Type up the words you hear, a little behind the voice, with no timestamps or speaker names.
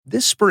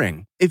This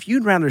spring, if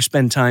you'd rather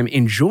spend time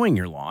enjoying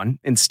your lawn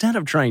instead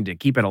of trying to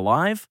keep it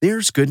alive,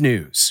 there's good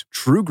news.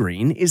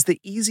 TruGreen is the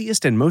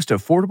easiest and most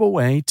affordable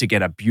way to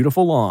get a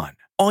beautiful lawn.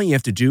 All you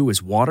have to do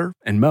is water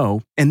and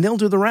mow, and they'll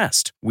do the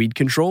rest. Weed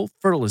control,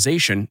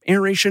 fertilization,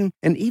 aeration,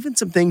 and even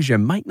some things you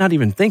might not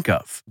even think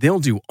of. They'll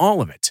do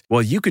all of it,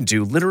 while you can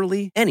do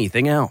literally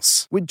anything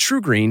else. With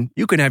TruGreen,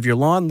 you can have your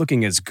lawn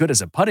looking as good as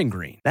a putting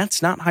green.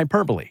 That's not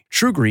hyperbole.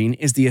 TruGreen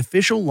is the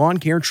official lawn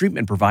care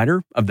treatment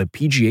provider of the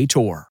PGA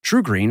Tour.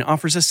 TruGreen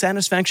offers a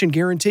satisfaction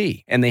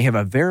guarantee, and they have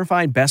a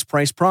verified best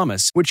price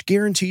promise, which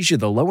guarantees you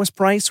the lowest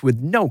price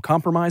with no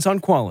compromise on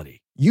quality.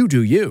 You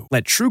do you.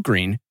 Let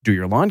TruGreen do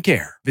your lawn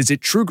care. Visit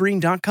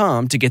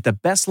TruGreen.com to get the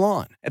best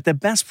lawn at the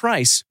best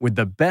price with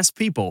the best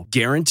people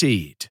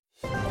guaranteed.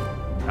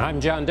 I'm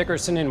John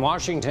Dickerson in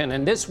Washington,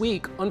 and this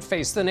week on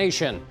Face the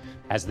Nation,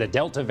 as the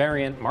Delta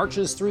variant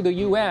marches through the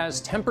U.S.,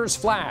 tempers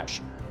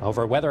flash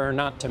over whether or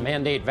not to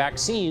mandate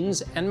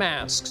vaccines and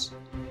masks.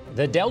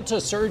 The Delta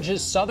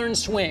surge's southern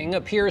swing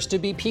appears to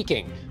be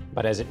peaking,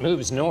 but as it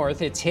moves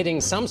north, it's hitting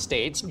some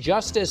states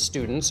just as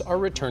students are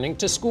returning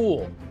to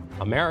school.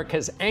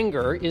 America's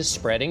anger is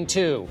spreading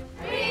too.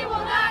 We will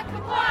not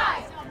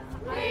comply!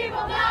 We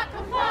will not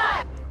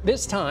comply!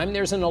 This time,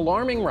 there's an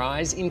alarming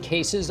rise in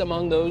cases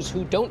among those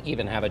who don't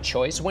even have a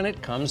choice when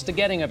it comes to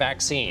getting a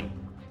vaccine.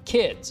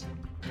 Kids.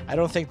 I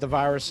don't think the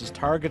virus is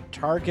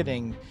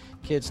targeting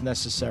kids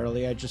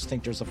necessarily. I just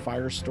think there's a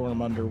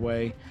firestorm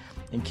underway,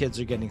 and kids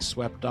are getting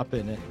swept up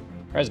in it.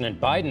 President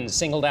Biden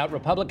singled out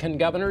Republican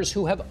governors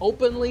who have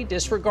openly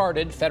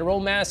disregarded federal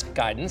mask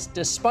guidance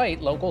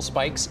despite local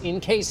spikes in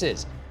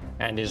cases,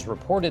 and is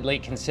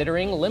reportedly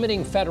considering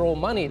limiting federal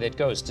money that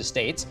goes to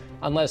states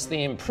unless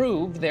they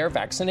improve their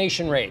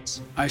vaccination rates.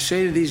 I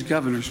say to these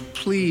governors,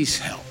 please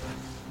help.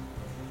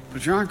 But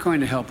if you aren't going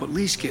to help, at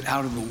least get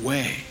out of the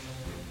way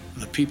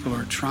of the people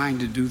who are trying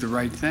to do the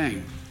right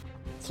thing.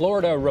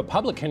 Florida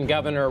Republican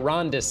Governor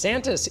Ron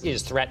DeSantis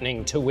is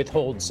threatening to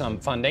withhold some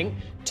funding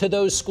to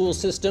those school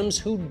systems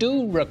who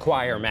do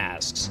require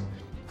masks.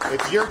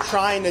 If you're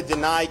trying to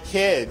deny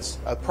kids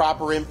a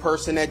proper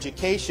in-person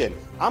education,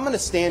 I'm going to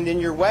stand in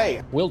your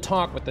way. We'll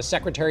talk with the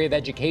Secretary of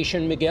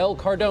Education, Miguel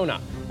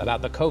Cardona,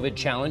 about the COVID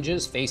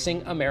challenges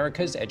facing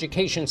America's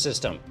education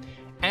system.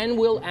 And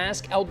we'll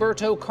ask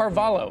Alberto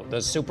Carvalho,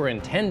 the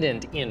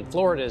superintendent in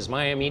Florida's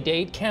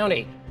Miami-Dade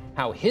County,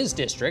 how his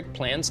district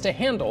plans to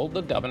handle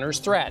the governor's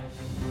threat.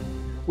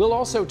 We'll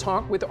also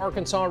talk with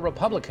Arkansas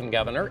Republican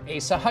Governor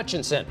Asa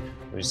Hutchinson,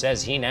 who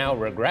says he now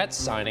regrets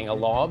signing a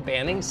law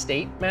banning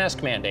state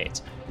mask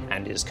mandates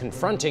and is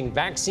confronting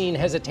vaccine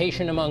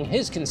hesitation among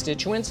his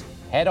constituents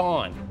head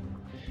on.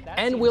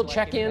 And we'll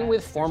check in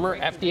with former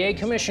FDA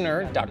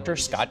Commissioner Dr.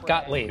 Scott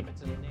Gottlieb.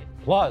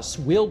 Plus,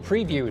 we'll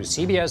preview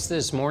CBS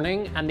This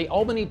Morning and the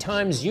Albany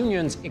Times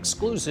Union's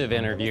exclusive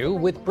interview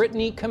with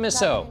Brittany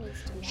Commisso.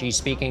 She's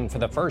speaking for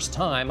the first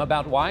time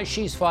about why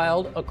she's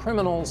filed a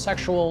criminal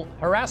sexual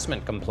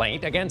harassment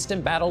complaint against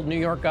embattled New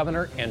York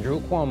Governor Andrew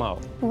Cuomo.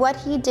 What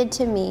he did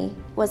to me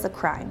was a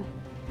crime.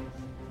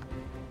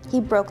 He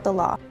broke the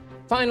law.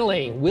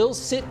 Finally, we'll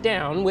sit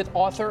down with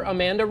author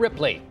Amanda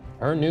Ripley.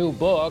 Her new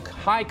book,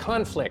 High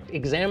Conflict,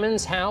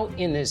 examines how,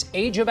 in this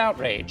age of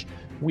outrage,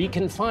 we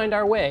can find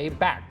our way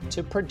back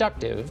to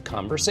productive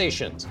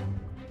conversations.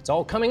 It's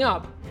all coming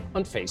up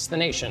on Face the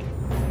Nation.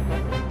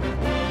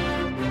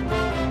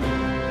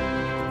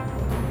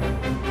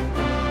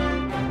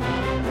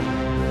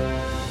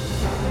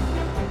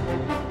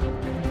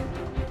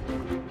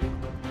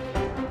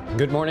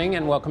 Good morning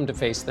and welcome to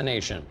Face the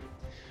Nation.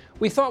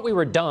 We thought we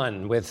were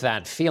done with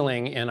that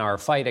feeling in our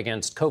fight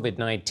against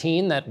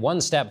COVID-19 that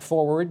one step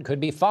forward could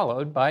be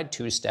followed by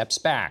 2 steps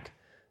back.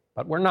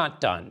 But we're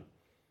not done.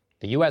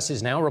 The U.S.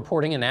 is now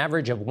reporting an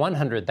average of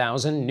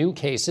 100,000 new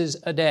cases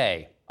a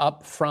day,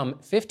 up from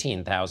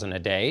 15,000 a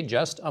day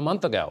just a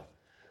month ago.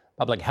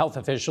 Public health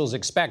officials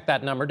expect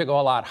that number to go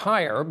a lot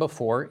higher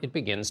before it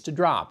begins to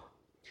drop.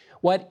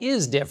 What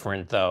is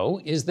different, though,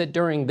 is that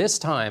during this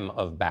time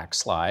of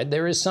backslide,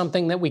 there is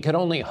something that we could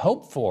only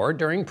hope for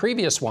during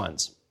previous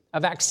ones, a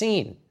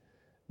vaccine.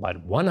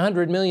 But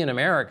 100 million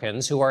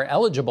Americans who are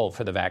eligible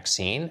for the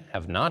vaccine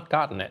have not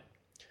gotten it.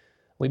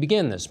 We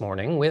begin this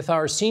morning with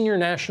our senior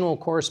national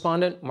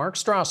correspondent, Mark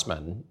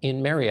Strassman,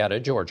 in Marietta,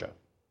 Georgia.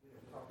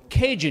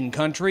 Cajun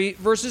country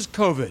versus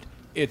COVID.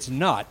 It's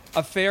not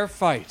a fair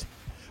fight.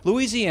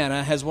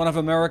 Louisiana has one of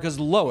America's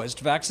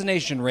lowest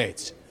vaccination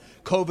rates.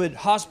 COVID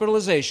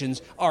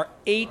hospitalizations are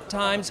 8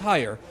 times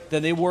higher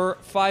than they were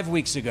 5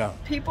 weeks ago.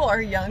 People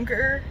are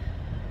younger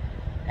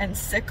and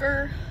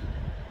sicker,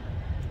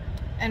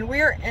 and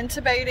we're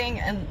intubating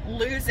and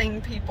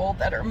losing people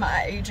that are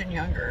my age and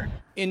younger.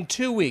 In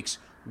 2 weeks,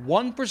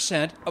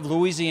 1% of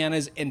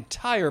Louisiana's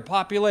entire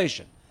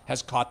population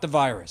has caught the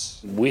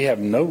virus. We have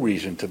no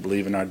reason to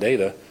believe in our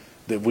data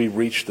that we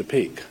reached the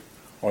peak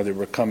or that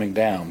we're coming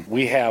down.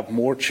 We have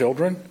more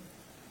children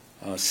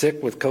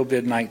sick with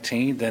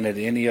COVID-19 than at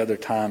any other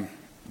time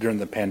during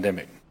the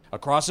pandemic.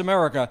 Across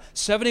America,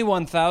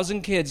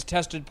 71,000 kids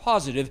tested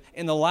positive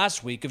in the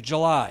last week of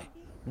July.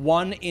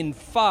 1 in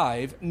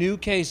 5 new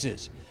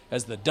cases.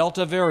 as the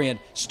Delta variant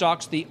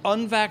stalks the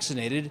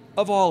unvaccinated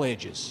of all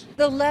ages.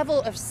 The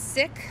level of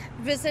sick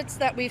visits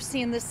that we've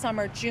seen this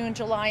summer, June,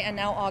 July, and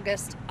now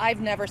August,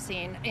 I've never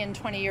seen in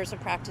 20 years of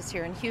practice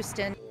here in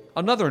Houston.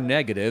 Another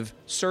negative,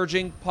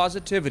 surging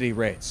positivity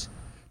rates.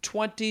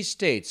 20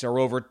 states are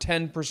over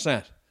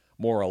 10%.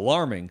 More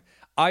alarming,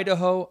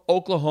 Idaho,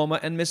 Oklahoma,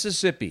 and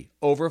Mississippi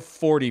over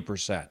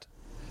 40%.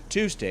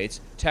 2 states,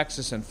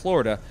 Texas and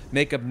Florida,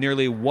 make up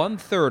nearly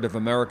 1/3 of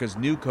America's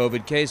new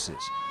COVID cases.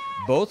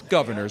 Both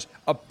governors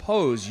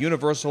oppose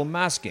universal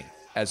masking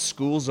as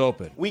schools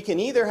open. We can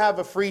either have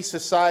a free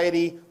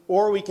society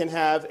or we can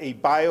have a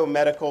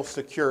biomedical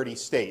security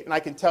state. And I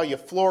can tell you,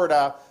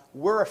 Florida,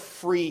 we're a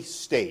free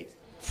state.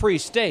 Free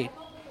state,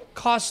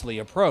 costly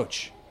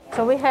approach.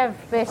 So we have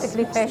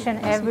basically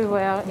patients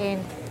everywhere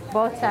in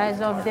both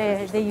sides of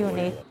the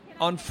unit.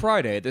 On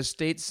Friday, the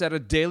state set a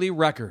daily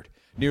record,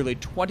 nearly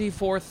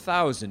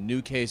 24,000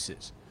 new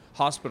cases.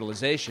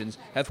 Hospitalizations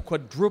have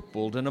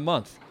quadrupled in a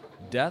month.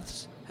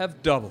 Deaths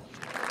have doubled.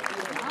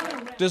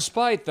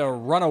 Despite the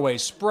runaway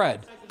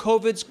spread,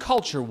 COVID's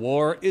culture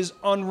war is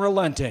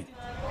unrelenting.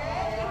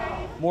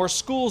 More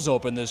schools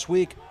open this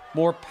week.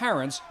 More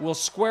parents will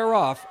square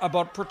off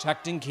about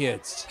protecting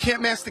kids.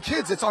 Can't mask the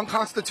kids. It's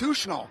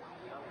unconstitutional.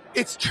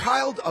 It's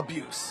child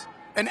abuse,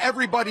 and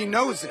everybody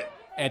knows it.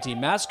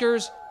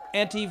 Anti-maskers,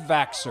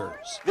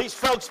 anti-vaxxers. These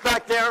folks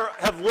back there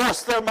have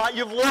lost their mind.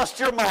 You've lost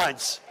your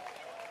minds.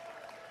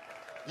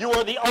 You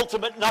are the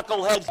ultimate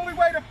knuckleheads. The only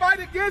way to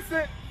fight against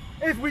it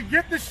is we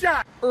get the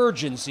shot.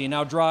 Urgency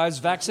now drives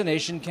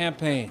vaccination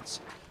campaigns.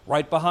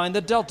 Right behind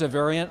the Delta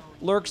variant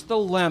lurks the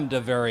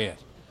Lambda variant.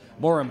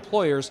 More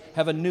employers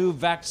have a new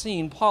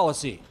vaccine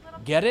policy.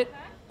 Get it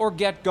or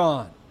get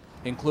gone,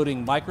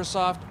 including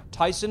Microsoft,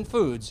 Tyson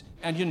Foods,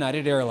 and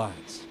United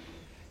Airlines.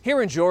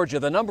 Here in Georgia,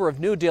 the number of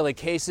new daily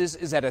cases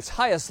is at its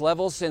highest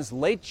level since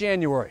late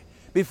January,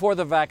 before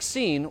the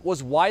vaccine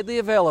was widely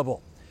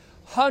available.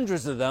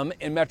 Hundreds of them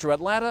in metro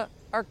Atlanta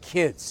are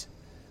kids.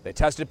 They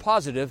tested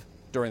positive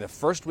during the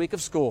first week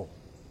of school.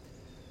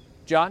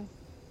 John?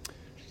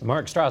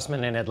 Mark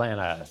Strassman in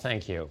Atlanta,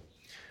 thank you.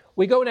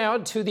 We go now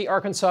to the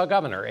Arkansas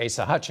governor,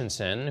 Asa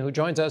Hutchinson, who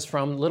joins us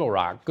from Little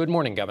Rock. Good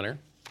morning, Governor.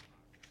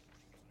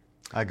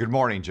 Good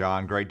morning,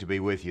 John. Great to be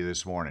with you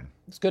this morning.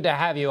 It's good to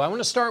have you. I want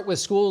to start with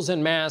schools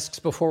and masks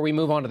before we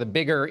move on to the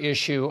bigger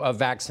issue of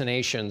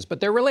vaccinations.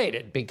 But they're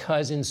related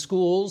because in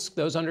schools,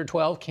 those under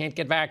 12 can't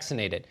get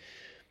vaccinated.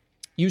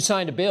 You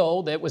signed a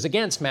bill that was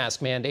against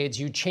mask mandates.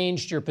 You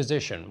changed your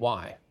position.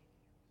 Why?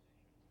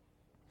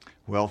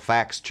 Well,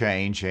 facts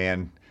change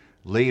and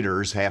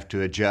leaders have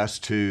to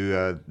adjust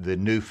to the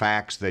new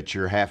facts that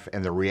you have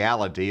and the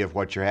reality of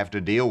what you have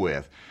to deal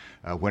with.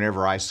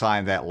 Whenever I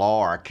signed that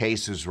law, our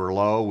cases were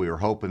low. We were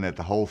hoping that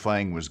the whole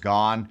thing was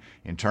gone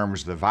in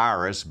terms of the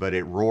virus, but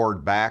it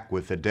roared back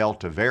with the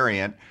Delta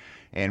variant.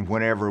 And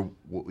whenever,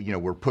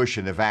 we're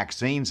pushing the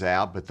vaccines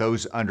out, but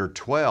those under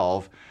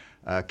 12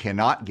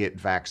 cannot get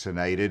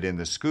vaccinated in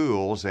the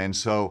schools. And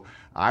so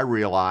I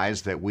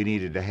realized that we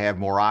needed to have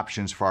more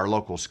options for our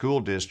local school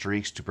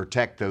districts to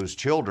protect those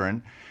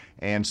children.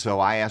 And so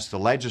I asked the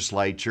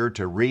legislature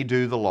to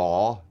redo the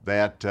law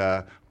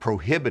that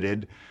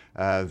prohibited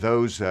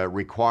those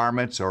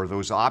requirements or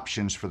those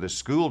options for the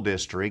school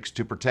districts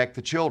to protect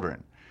the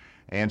children.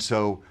 And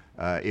so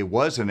it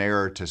was an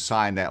error to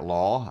sign that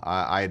law.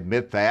 I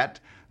admit that.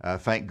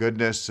 Thank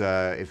goodness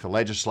if the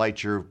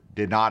legislature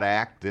did not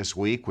act this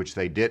week, which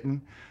they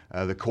didn't,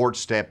 the court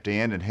stepped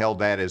in and held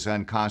that as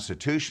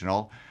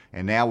unconstitutional.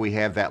 And now we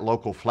have that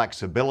local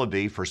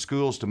flexibility for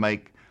schools to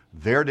make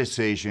their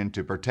decision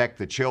to protect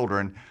the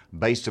children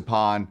based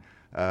upon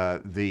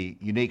the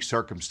unique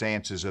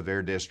circumstances of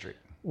their district.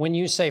 When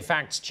you say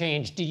facts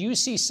change, do you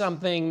see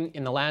something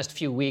in the last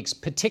few weeks,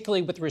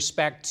 particularly with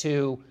respect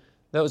to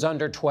those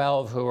under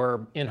 12 who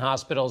are in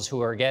hospitals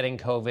who are getting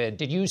COVID?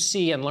 Did you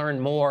see and learn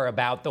more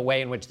about the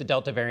way in which the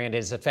Delta variant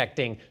is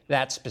affecting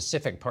that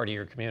specific part of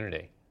your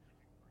community?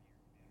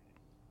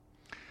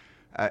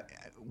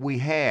 We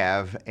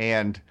have,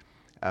 and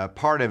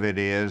part of it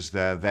is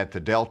that the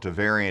Delta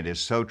variant is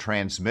so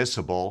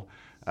transmissible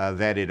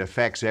that it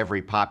affects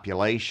every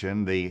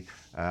population. The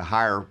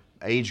higher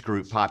age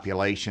group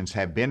populations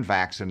have been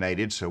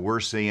vaccinated, so we're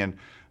seeing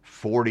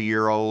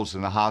 40-year-olds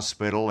in the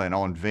hospital and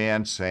on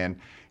vents, and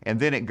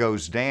then it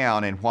goes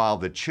down, and while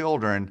the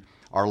children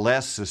are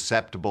less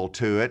susceptible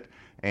to it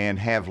and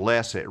have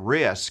less at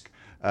risk,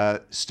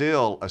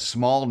 still a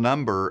small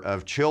number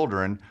of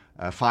children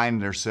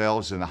find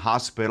themselves in the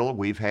hospital.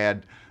 We've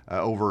had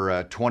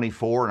over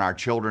 24 in our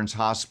children's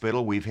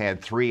hospital. We've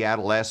had 3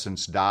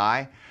 adolescents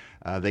die.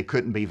 They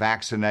couldn't be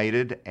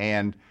vaccinated,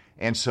 and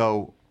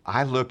so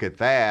I look at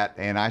that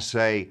and I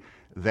say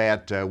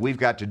that we've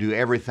got to do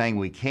everything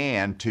we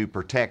can to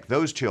protect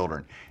those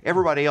children.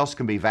 Everybody else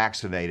can be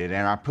vaccinated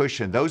and are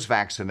pushing those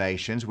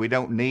vaccinations. We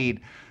don't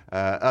need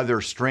other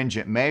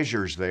stringent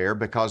measures there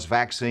because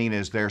vaccine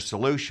is their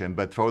solution.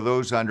 But for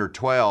those under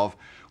 12,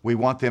 we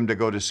want them to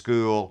go to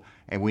school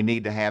and we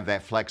need to have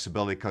that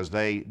flexibility because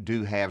they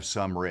do have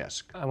some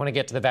risk. I want to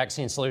get to the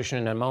vaccine solution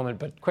in a moment,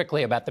 but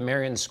quickly about the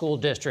Marion School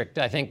District.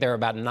 I think there are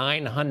about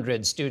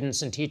 900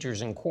 students and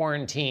teachers in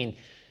quarantine.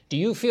 Do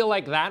you feel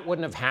like that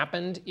wouldn't have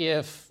happened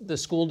if the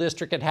school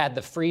district had had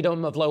the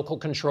freedom of local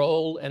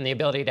control and the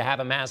ability to have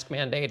a mask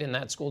mandate in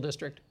that school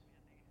district?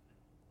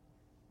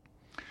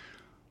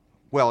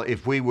 Well,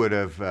 if we would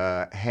have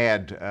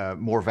had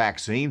more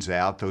vaccines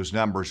out, those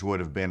numbers would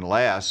have been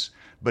less.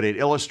 But it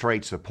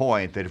illustrates the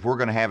point that if we're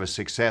going to have a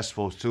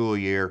successful school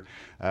year,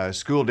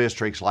 school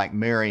districts like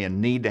Marion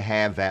need to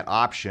have that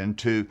option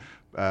to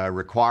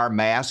require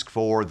masks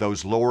for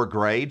those lower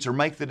grades or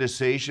make the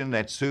decision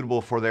that's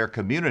suitable for their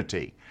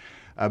community.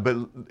 But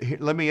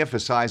let me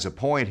emphasize a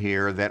point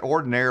here that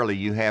ordinarily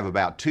you have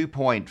about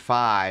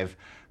 2.5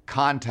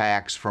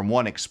 contacts from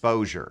one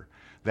exposure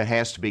that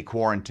has to be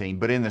quarantined.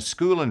 But in the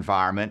school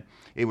environment,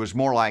 it was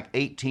more like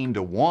 18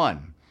 to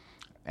 1.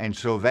 And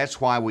so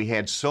that's why we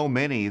had so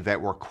many that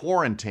were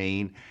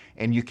quarantined,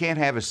 and you can't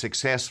have a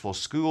successful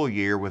school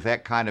year with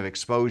that kind of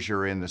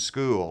exposure in the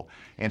school.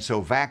 And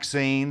so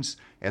vaccines,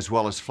 as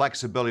well as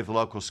flexibility of the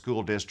local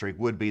school district,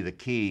 would be the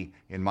key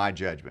in my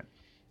judgment.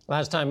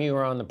 Last time you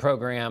were on the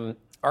program,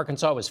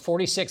 Arkansas was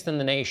 46th in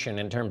the nation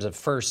in terms of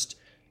first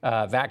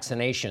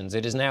vaccinations.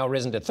 It has now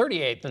risen to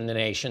 38th in the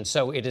nation,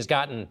 so it has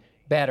gotten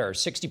better.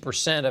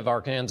 60% of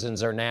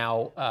Arkansans are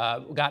now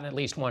gotten at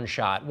least one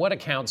shot. What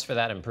accounts for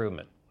that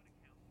improvement?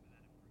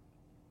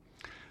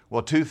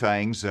 Well, two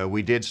things.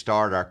 We did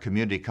start our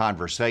community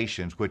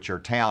conversations, which are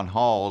town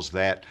halls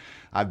that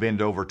I've been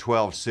to over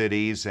 12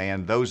 cities,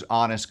 and those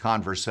honest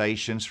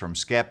conversations from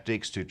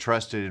skeptics to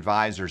trusted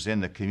advisors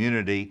in the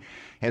community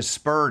has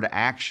spurred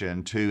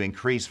action to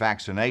increase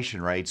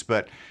vaccination rates.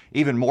 But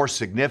even more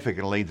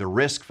significantly, the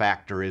risk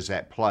factor is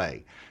at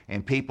play.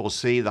 And people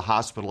see the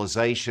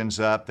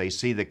hospitalizations up, they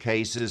see the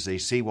cases, they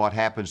see what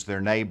happens to their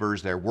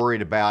neighbors, they're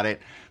worried about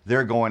it,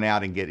 they're going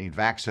out and getting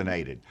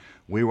vaccinated.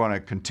 We want to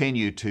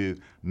continue to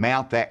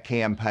mount that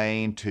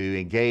campaign to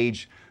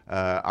engage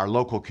our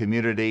local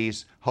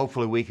communities.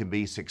 Hopefully we can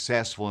be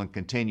successful and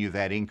continue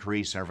that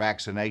increase in our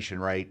vaccination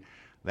rate.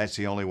 That's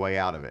the only way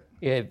out of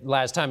it.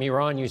 Last time you were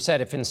on, you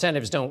said if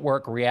incentives don't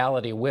work,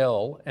 reality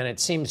will, and it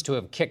seems to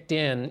have kicked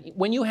in.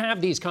 When you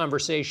have these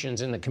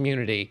conversations in the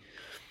community,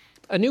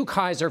 a new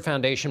Kaiser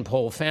Foundation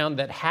poll found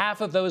that half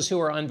of those who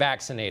are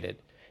unvaccinated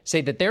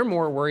say that they're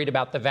more worried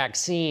about the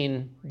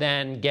vaccine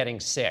than getting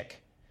sick.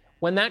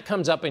 When that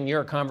comes up in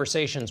your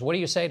conversations, what do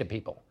you say to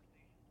people?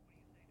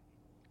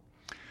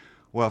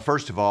 Well,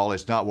 first of all,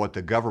 it's not what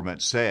the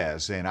government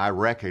says, and I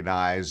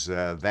recognize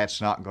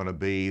that's not going to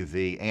be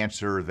the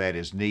answer that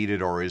is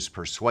needed or is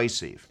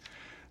persuasive.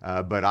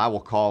 But I will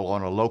call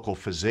on a local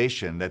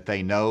physician that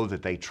they know,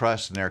 that they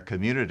trust in their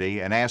community,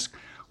 and ask,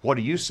 what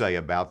do you say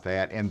about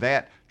that? And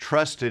that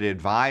trusted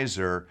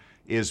advisor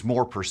is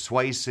more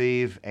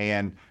persuasive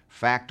and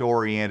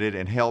fact-oriented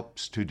and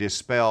helps to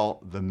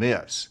dispel the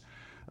myths.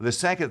 The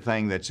second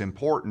thing that's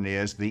important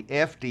is the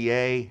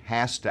FDA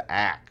has to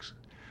act.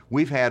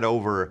 We've had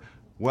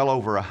well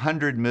over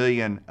 100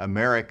 million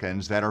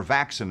Americans that are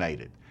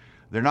vaccinated.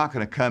 They're not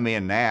going to come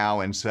in now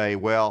and say,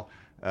 well,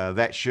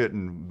 that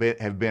shouldn't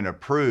have been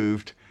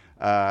approved.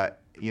 As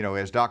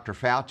Dr.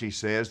 Fauci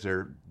says,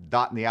 they're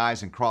dotting the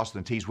I's and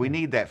crossing the T's. We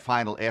need that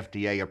final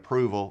FDA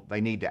approval. They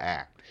need to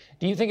act.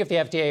 Do you think if the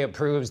FDA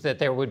approves that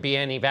there would be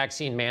any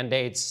vaccine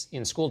mandates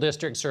in school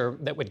districts or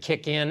that would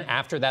kick in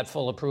after that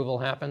full approval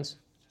happens?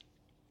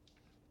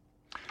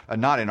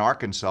 Not in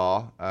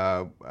Arkansas.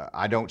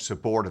 I don't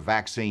support a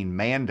vaccine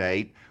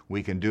mandate.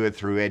 We can do it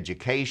through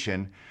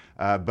education,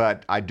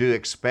 but I do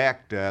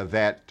expect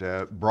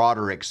that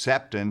broader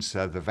acceptance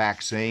of the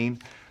vaccine.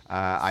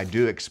 I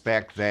do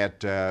expect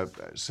that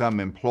some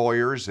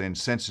employers in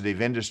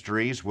sensitive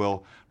industries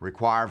will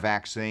require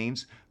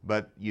vaccines,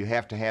 but you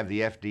have to have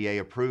the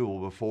FDA approval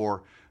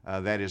before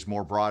that is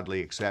more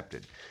broadly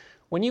accepted.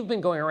 When you've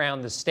been going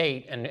around the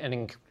state and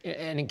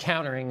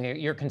encountering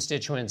your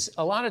constituents,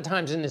 a lot of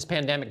times in this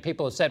pandemic,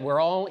 people have said, we're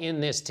all in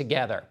this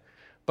together.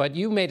 But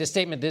you made a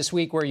statement this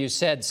week where you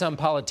said some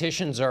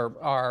politicians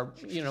are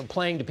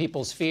playing to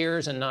people's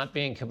fears and not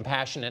being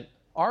compassionate.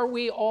 Are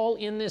we all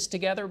in this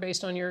together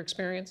based on your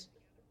experience?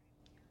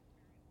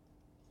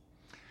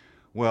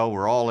 Well,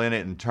 we're all in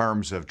it in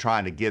terms of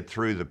trying to get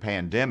through the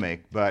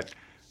pandemic, but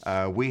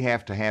we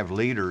have to have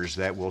leaders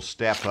that will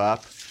step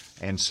up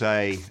and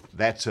say,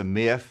 that's a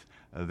myth.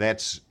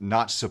 That's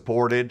not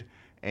supported,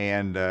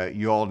 and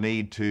you all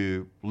need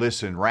to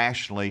listen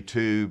rationally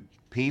to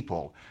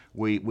people.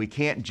 We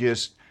can't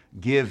just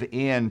give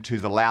in to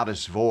the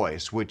loudest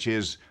voice, which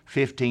is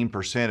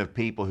 15% of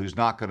people who's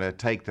not going to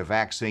take the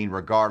vaccine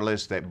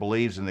regardless, that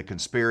believes in the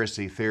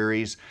conspiracy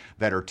theories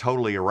that are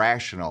totally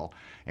irrational.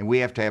 And we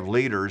have to have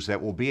leaders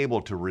that will be able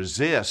to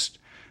resist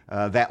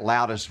that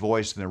loudest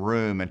voice in the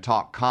room and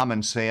talk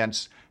common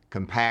sense,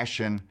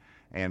 compassion,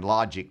 and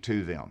logic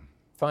to them.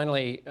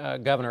 Finally,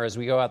 Governor, as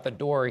we go out the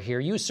door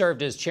here, you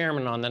served as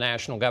chairman on the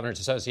National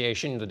Governors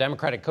Association. The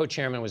Democratic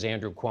co-chairman was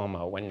Andrew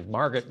Cuomo. When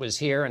Margaret was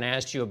here and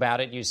asked you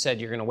about it, you said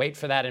you're going to wait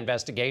for that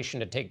investigation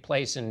to take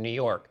place in New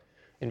York.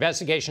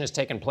 Investigation has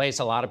taken place.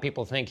 A lot of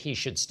people think he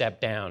should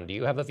step down. Do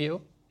you have a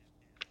view?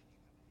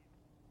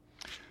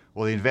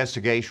 Well, the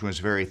investigation was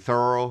very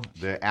thorough.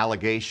 The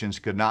allegations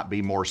could not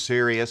be more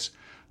serious.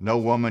 No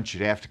woman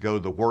should have to go to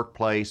the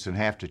workplace and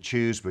have to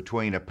choose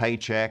between a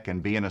paycheck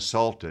and being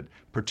assaulted,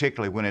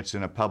 particularly when it's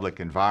in a public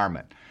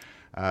environment.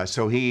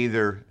 So he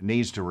either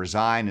needs to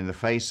resign in the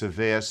face of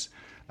this.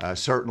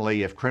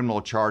 Certainly, if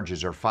criminal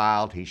charges are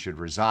filed, he should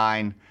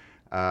resign.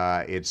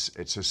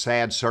 It's a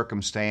sad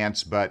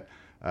circumstance, but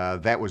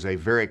that was a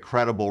very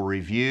credible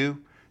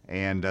review,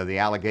 and the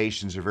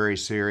allegations are very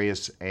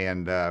serious,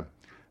 and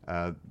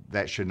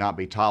that should not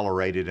be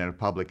tolerated in a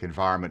public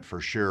environment for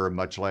sure,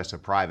 much less a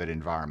private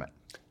environment.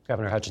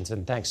 Governor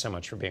Hutchinson, thanks so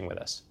much for being with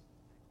us.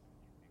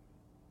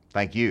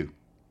 Thank you.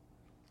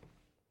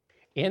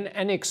 In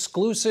an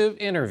exclusive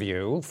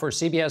interview for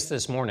CBS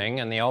This Morning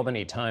and the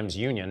Albany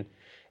Times-Union,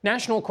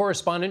 national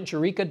correspondent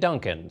Jericka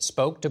Duncan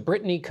spoke to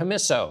Brittany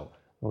Commisso,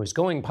 who is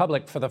going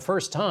public for the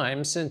first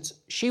time since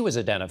she was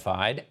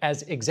identified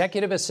as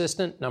Executive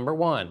Assistant Number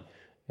 1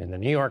 in the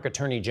New York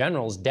Attorney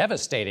General's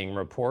devastating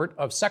report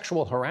of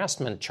sexual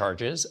harassment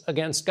charges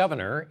against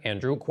Governor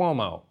Andrew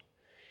Cuomo.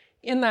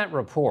 In that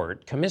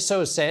report,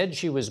 Commisso said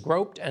she was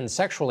groped and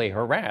sexually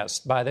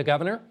harassed by the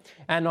governor,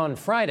 and on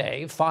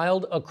Friday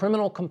filed a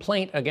criminal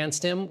complaint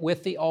against him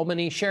with the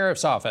Albany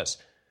Sheriff's Office.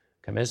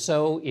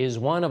 Commisso is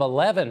one of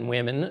 11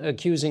 women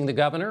accusing the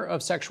governor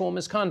of sexual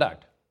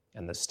misconduct,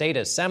 and the state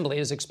assembly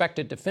is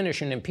expected to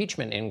finish an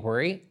impeachment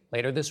inquiry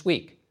later this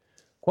week.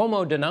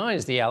 Cuomo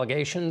denies the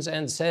allegations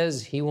and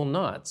says he will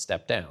not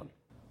step down.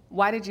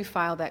 Why did you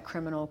file that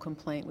criminal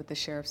complaint with the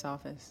sheriff's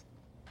office?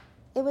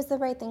 It was the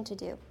right thing to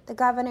do. The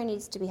governor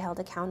needs to be held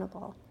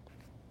accountable.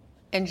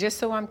 And just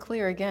so I'm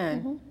clear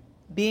again,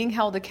 being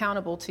held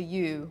accountable to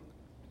you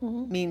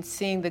means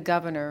seeing the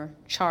governor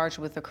charged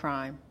with a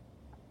crime.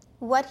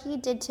 What he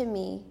did to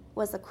me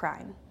was a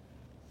crime.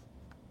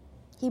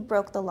 He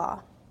broke the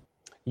law.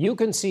 You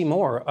can see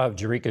more of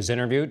Jericka's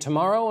interview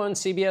tomorrow on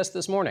CBS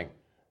This Morning.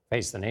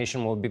 Face the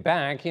Nation will be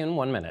back in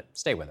 1 minute.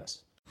 Stay with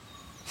us.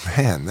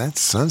 Man, that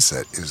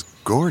sunset is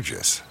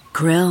gorgeous.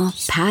 Grill,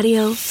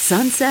 patio,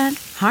 sunset.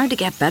 Hard to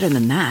get better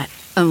than that.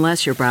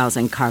 Unless you're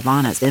browsing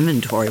Carvana's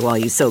inventory while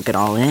you soak it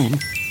all in.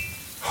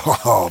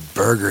 Oh,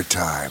 burger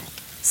time.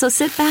 So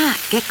sit back,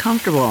 get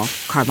comfortable.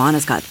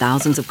 Carvana's got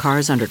thousands of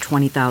cars under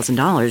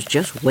 $20,000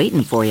 just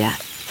waiting for you.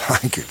 I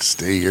could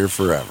stay here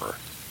forever.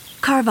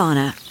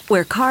 Carvana,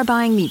 where car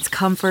buying meets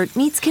comfort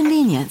meets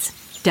convenience.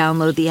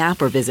 Download the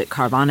app or visit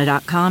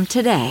Carvana.com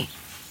today.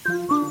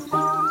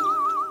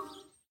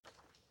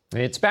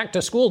 It's back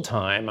to school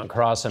time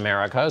across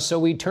America, so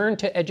we turn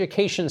to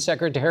Education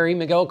Secretary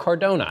Miguel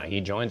Cardona.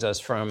 He joins us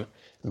from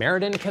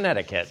Meriden,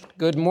 Connecticut.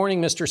 Good morning,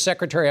 Mr.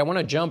 Secretary. I want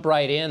to jump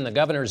right in. The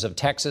governors of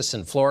Texas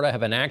and Florida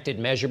have enacted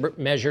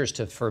measures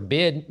to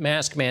forbid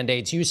mask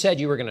mandates. You said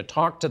you were going to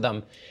talk to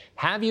them.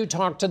 Have you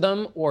talked to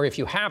them? Or if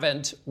you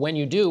haven't, when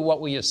you do, what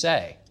will you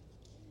say?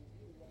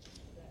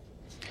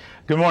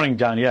 Good morning,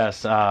 John.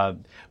 Yes,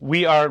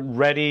 we are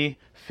ready.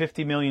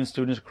 50 million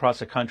students across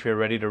the country are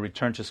ready to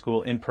return to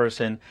school in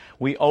person.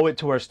 We owe it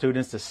to our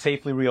students to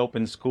safely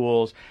reopen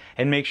schools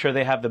and make sure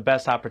they have the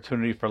best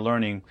opportunity for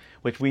learning,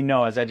 which we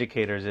know as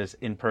educators is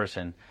in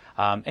person.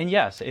 And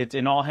yes, it's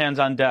an all hands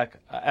on deck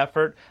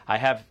effort. I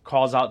have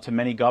calls out to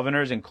many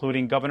governors,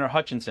 including Governor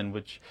Hutchinson,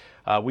 which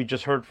we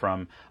just heard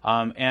from.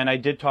 And I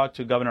did talk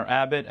to Governor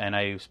Abbott, and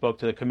I spoke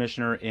to the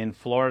commissioner in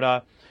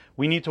Florida.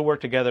 We need to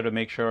work together to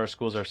make sure our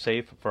schools are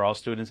safe for all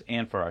students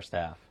and for our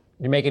staff.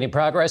 You make any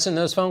progress in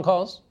those phone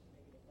calls?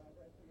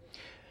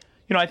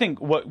 You know, I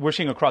think what we're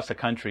seeing across the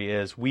country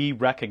is we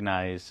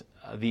recognize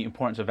the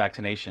importance of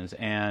vaccinations,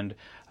 and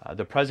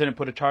the president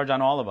put a charge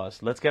on all of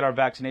us. Let's get our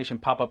vaccination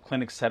pop-up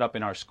clinics set up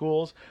in our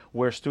schools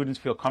where students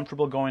feel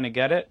comfortable going to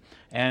get it.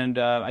 And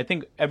I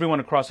think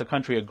everyone across the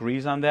country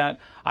agrees on that.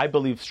 I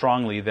believe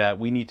strongly that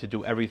we need to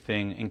do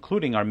everything,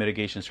 including our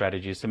mitigation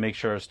strategies, to make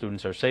sure our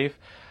students are safe.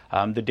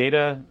 The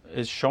data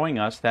is showing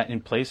us that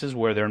in places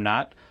where they're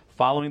not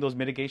following those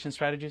mitigation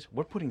strategies,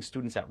 we're putting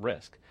students at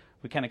risk.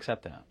 We can't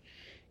accept that.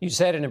 You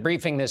said in a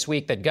briefing this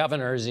week that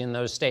governors in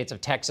those states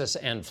of Texas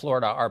and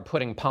Florida are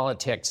putting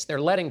politics,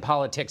 they're letting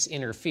politics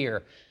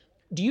interfere.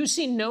 Do you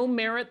see no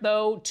merit,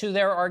 though, to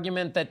their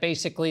argument that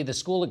basically the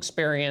school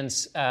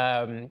experience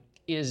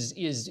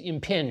is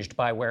impinged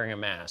by wearing a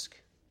mask?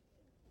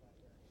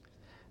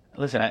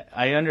 Listen,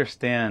 I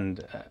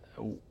understand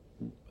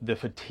the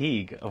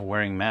fatigue of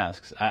wearing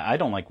masks. I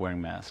don't like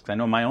wearing masks. I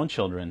know my own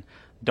children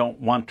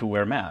don't want to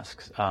wear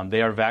masks.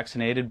 They are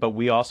vaccinated, but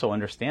we also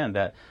understand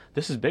that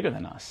this is bigger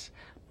than us.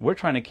 We're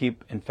trying to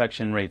keep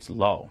infection rates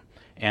low.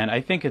 And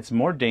I think it's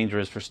more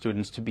dangerous for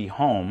students to be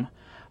home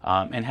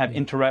and have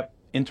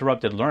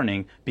interrupted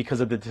learning because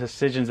of the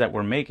decisions that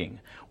we're making.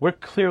 We're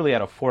clearly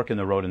at a fork in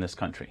the road in this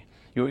country.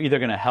 You're either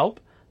going to help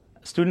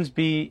students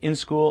be in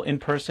school in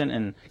person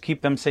and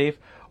keep them safe,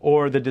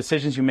 or the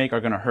decisions you make are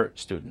going to hurt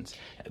students.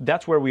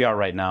 That's where we are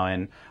right now.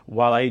 And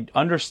while I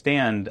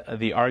understand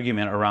the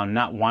argument around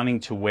not wanting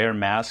to wear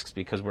masks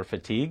because we're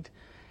fatigued,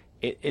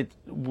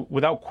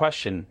 without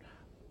question,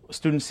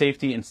 student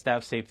safety and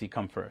staff safety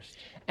come first.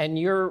 And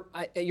your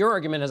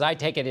argument, as I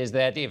take it, is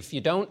that if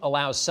you don't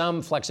allow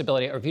some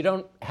flexibility, or if you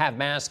don't have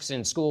masks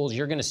in schools,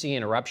 you're going to see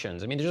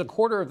interruptions. I mean, there's a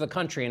quarter of the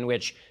country in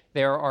which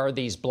there are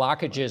these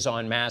blockages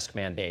on mask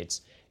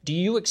mandates. Do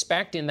you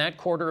expect in that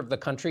quarter of the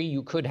country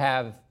you could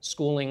have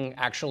schooling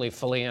actually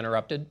fully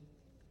interrupted?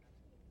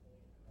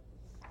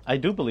 I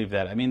do believe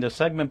that. I mean, the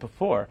segment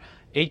before,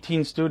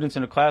 18 students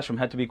in a classroom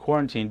had to be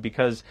quarantined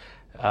because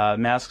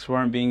masks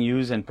weren't being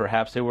used and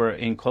perhaps they were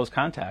in close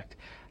contact.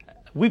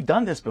 We've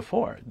done this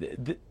before.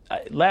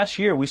 Last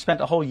year, we spent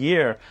a whole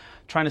year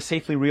trying to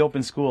safely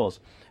reopen schools.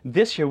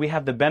 This year, we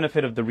have the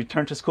benefit of the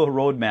Return to School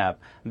roadmap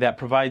that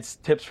provides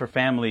tips for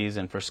families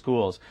and for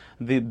schools.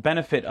 The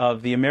benefit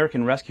of the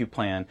American Rescue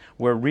Plan,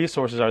 where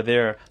resources are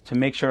there to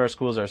make sure our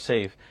schools are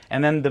safe.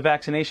 And then the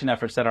vaccination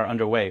efforts that are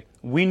underway.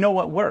 We know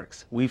what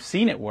works. We've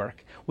seen it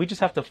work. We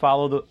just have to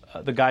follow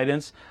the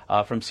guidance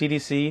from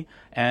CDC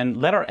and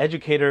let our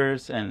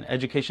educators and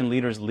education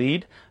leaders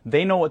lead.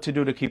 They know what to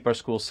do to keep our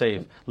schools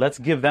safe. Let's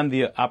give them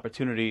the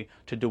opportunity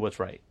to do what's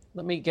right.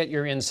 Let me get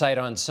your insight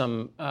on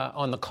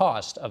on the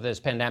cost of this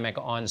pandemic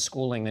on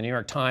schooling. The New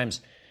York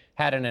Times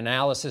had an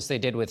analysis they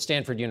did with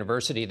Stanford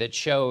University that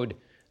showed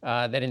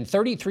that in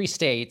 33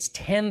 states,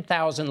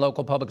 10,000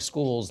 local public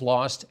schools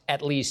lost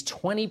at least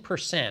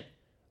 20%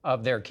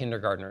 of their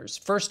kindergartners.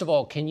 First of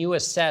all, can you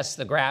assess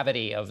the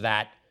gravity of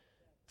that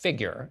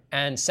figure?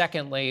 And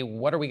secondly,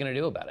 what are we going to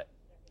do about it?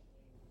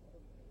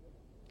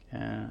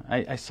 Yeah,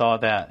 I saw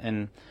that.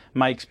 And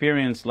my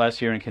experience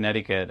last year in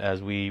Connecticut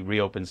as we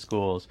reopened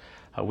schools,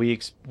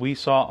 we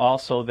saw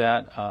also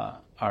that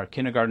our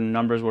kindergarten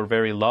numbers were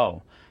very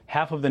low.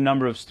 Half of the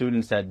number of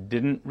students that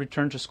didn't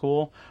return to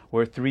school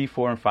were 3,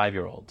 4, and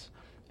 5-year-olds.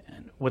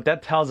 And what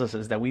that tells us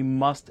is that we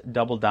must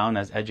double down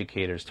as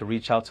educators to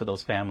reach out to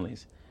those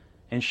families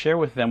and share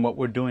with them what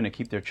we're doing to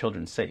keep their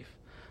children safe.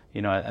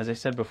 You know, as I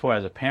said before,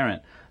 as a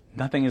parent,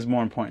 nothing is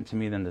more important to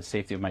me than the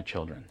safety of my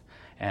children.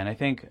 And I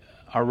think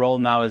our role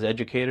now as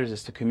educators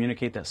is to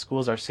communicate that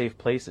schools are safe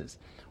places.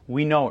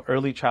 We know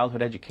early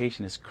childhood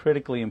education is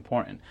critically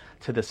important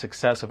to the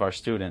success of our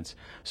students.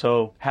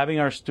 So having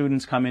our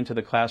students come into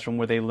the classroom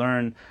where they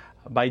learn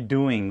by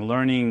doing,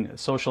 learning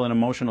social and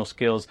emotional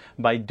skills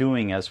by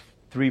doing as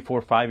 3,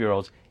 4,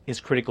 5-year-olds is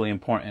critically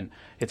important.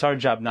 It's our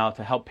job now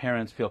to help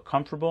parents feel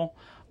comfortable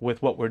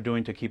with what we're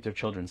doing to keep their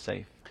children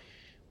safe.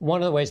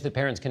 One of the ways that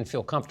parents can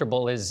feel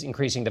comfortable is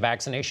increasing the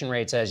vaccination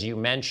rates, as you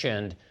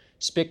mentioned,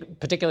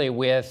 particularly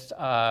with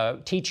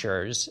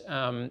teachers.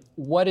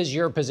 What is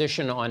your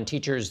position on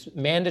teachers'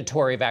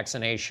 mandatory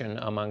vaccination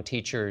among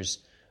teachers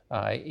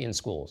in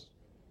schools?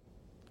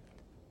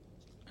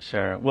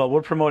 Sure. Well,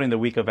 we're promoting the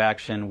Week of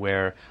Action,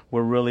 where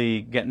we're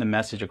really getting the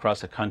message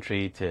across the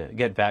country to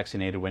get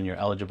vaccinated when you're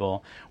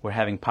eligible. We're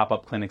having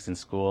pop-up clinics in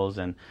schools,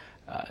 and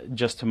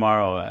just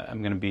tomorrow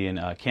I'm going to be in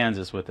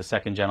Kansas with the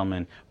second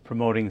gentleman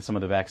promoting some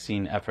of the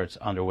vaccine efforts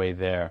underway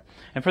there.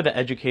 And for the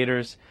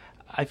educators,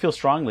 I feel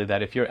strongly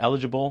that if you're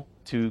eligible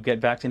to get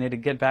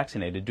vaccinated, get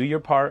vaccinated. Do your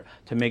part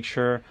to make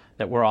sure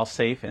that we're all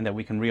safe and that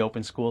we can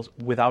reopen schools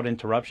without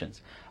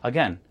interruptions.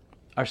 Again,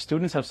 our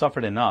students have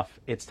suffered enough.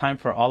 It's time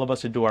for all of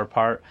us to do our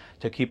part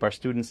to keep our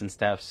students and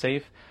staff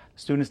safe.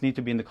 Students need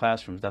to be in the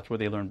classrooms. That's where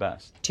they learn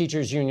best.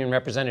 Teachers Union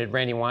Representative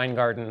Randi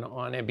Weingarten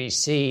on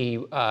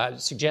NBC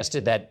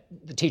suggested that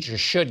the teachers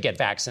should get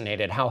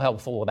vaccinated. How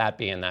helpful will that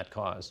be in that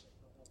cause?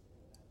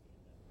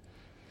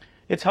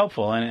 It's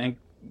helpful, and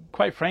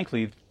quite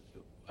frankly,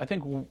 I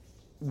think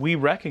we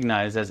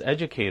recognize as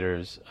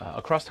educators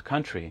across the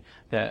country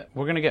that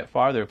we're going to get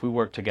farther if we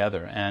work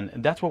together. And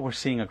that's what we're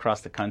seeing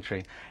across the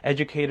country.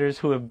 Educators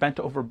who have bent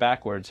over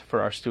backwards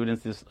for our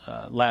students this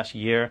last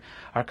year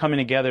are coming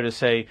together to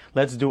say,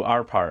 let's do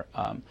our part.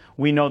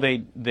 We know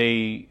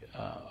they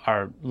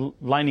are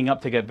lining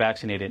up to get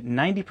vaccinated.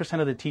 90%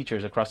 of the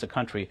teachers across the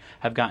country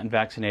have gotten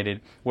vaccinated.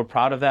 We're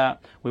proud of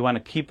that. We want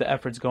to keep the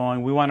efforts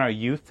going. We want our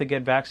youth to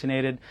get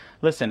vaccinated.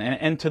 Listen,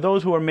 and to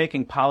those who are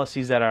making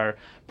policies that are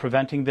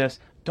preventing this,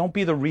 don't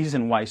be the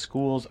reason why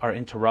schools are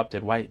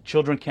interrupted, why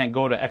children can't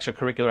go to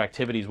extracurricular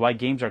activities, why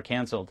games are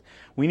canceled.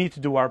 We need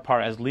to do our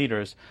part as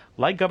leaders,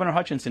 like Governor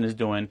Hutchinson is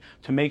doing,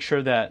 to make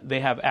sure that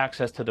they have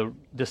access to the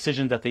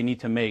decisions that they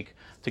need to make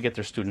to get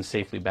their students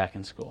safely back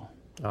in school.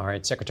 All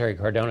right, Secretary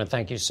Cardona,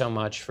 thank you so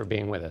much for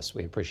being with us.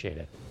 We appreciate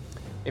it.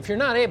 If you're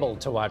not able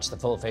to watch the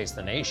full Face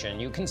the Nation,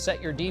 you can set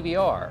your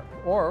DVR,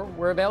 or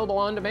we're available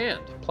on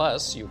demand.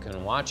 Plus, you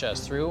can watch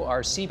us through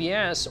our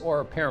CBS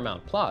or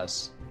Paramount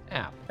Plus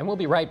app. And we'll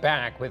be right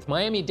back with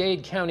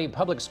Miami-Dade County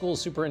Public School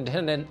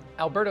Superintendent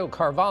Alberto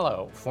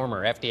Carvalho,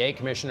 former FDA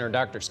Commissioner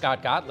Dr.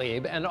 Scott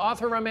Gottlieb, and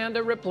author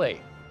Amanda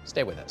Ripley.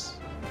 Stay with us.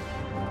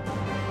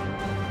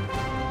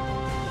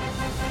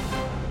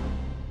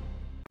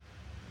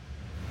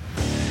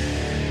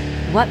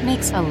 What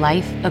makes a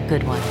life a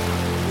good one?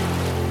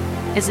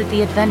 Is it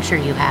the adventure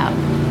you have?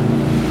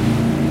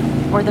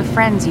 Or the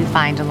friends you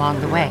find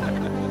along the way?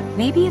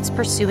 Maybe it's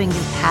pursuing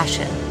your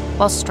passion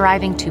while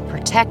striving to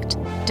protect,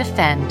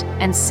 defend,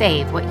 and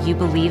save what you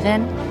believe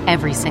in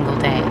every single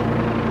day.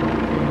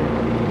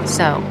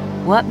 So,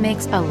 what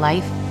makes a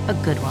life a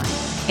good one.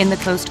 In the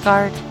Coast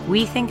Guard,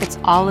 we think it's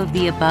all of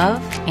the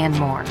above and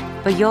more,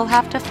 but you'll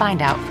have to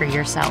find out for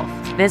yourself.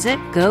 Visit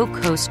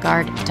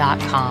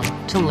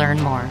gocoastguard.com to learn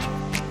more.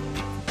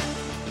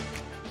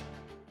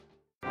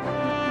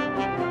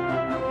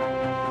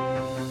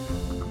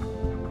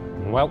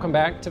 Welcome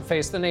back to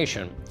Face the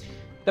Nation.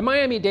 The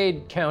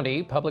Miami-Dade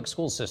County public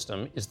school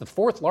system is the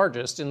fourth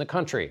largest in the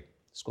country.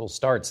 School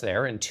starts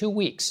there in 2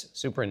 weeks.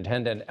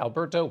 Superintendent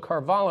Alberto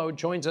Carvalho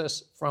joins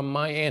us from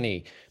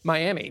Miami.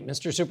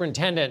 Mr.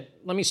 Superintendent,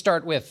 let me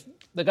start with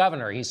the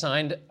governor. He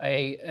signed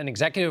an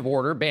executive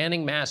order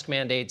banning mask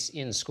mandates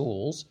in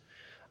schools.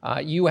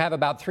 You have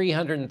about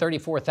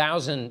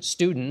 334,000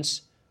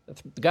 students.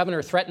 The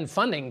governor threatened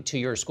funding to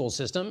your school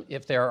system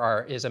if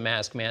there is a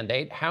mask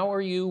mandate. How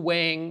are you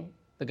weighing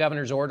the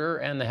governor's order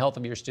and the health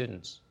of your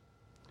students?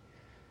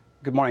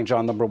 Good morning,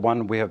 John. Number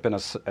one, we have been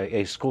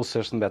a school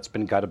system that's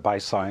been guided by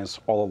science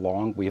all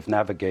along. We have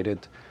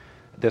navigated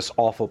this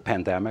awful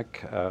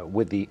pandemic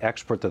with the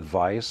expert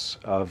advice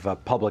of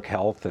public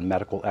health and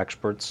medical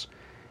experts,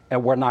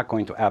 and we're not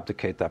going to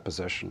abdicate that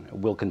position.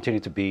 We'll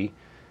continue to be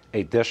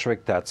a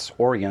district that's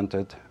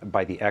oriented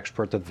by the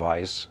expert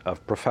advice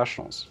of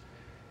professionals.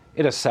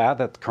 It is sad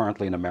that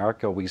currently in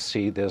America we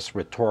see this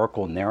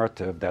rhetorical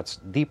narrative that's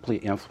deeply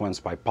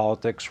influenced by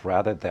politics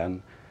rather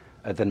than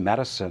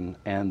medicine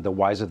and the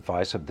wise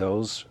advice of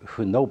those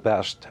who know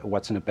best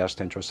what's in the best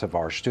interest of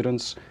our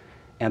students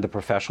and the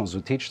professionals who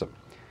teach them.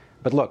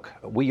 But look,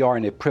 we are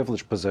in a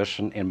privileged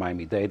position in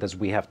Miami-Dade as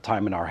we have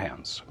time in our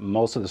hands.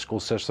 Most of the school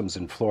systems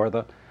in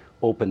Florida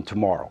open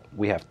tomorrow.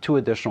 We have 2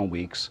 additional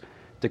weeks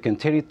to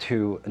continue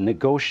to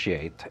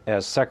negotiate,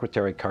 as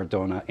Secretary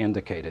Cardona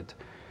indicated,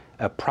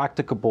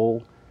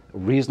 practicable,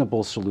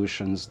 reasonable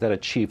solutions that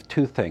achieve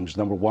 2 things.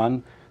 Number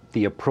one,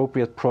 the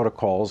appropriate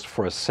protocols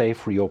for a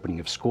safe reopening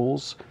of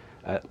schools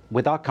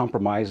without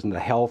compromising the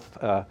health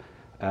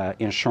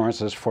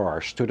insurances for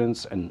our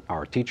students and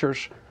our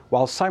teachers,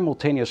 while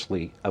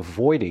simultaneously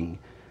avoiding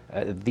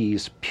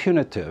these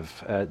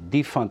punitive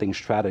defunding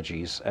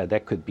strategies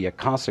that could be a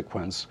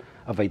consequence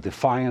of a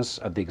defiance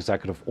of the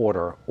executive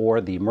order or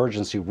the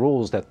emergency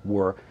rules that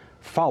were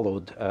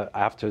followed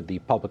after the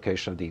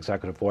publication of the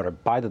executive order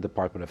by the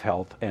Department of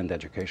Health and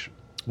Education.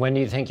 When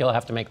do you think you'll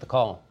have to make the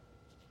call?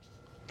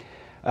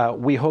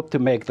 We hope to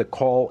make the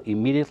call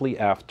immediately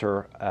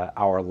after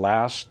our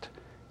last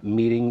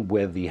meeting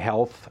with the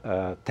health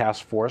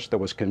task force that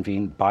was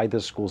convened by the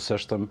school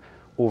system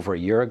over a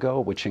year ago,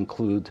 which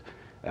includes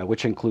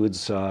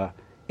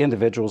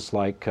individuals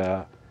like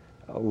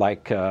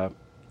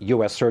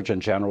U.S. Surgeon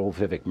General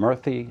Vivek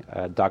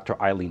Murthy,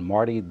 Dr. Eileen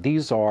Marty.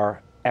 These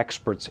are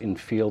experts in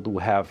field who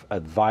have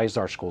advised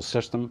our school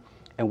system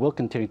and will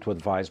continue to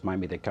advise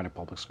Miami-Dade County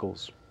Public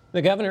Schools.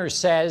 The governor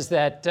says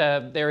that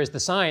there is the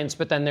science,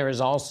 but then there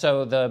is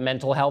also the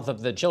mental health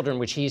of the children,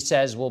 which he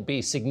says will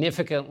be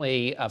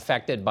significantly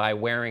affected by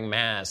wearing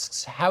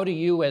masks. How do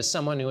you, as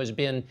someone who has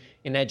been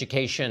in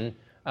education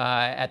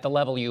at the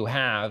level you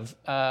have,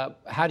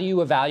 how do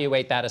you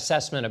evaluate that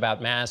assessment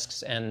about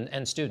masks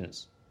and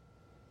students?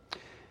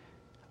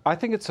 I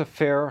think it's a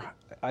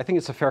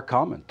fair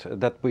comment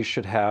that we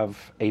should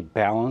have a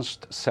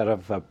balanced set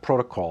of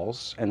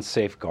protocols and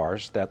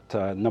safeguards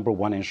that, number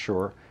one,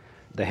 ensure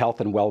the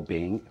health and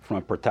well-being from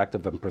a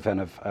protective and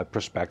preventive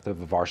perspective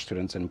of our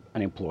students and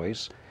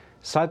employees,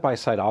 side by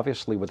side,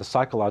 obviously, with the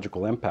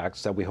psychological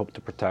impacts that we hope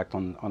to protect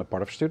on the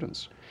part of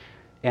students.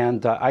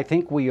 And I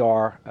think we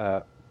are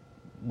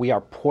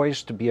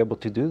poised to be able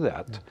to do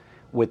that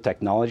with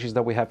technologies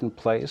that we have in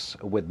place,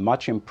 with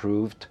much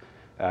improved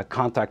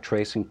contact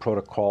tracing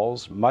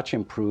protocols, much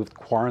improved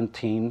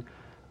quarantine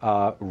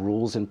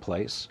rules in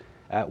place.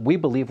 We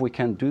believe we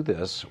can do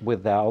this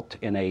without,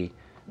 in a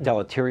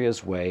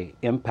deleterious way,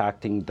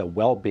 impacting the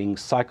well-being,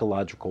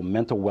 psychological,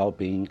 mental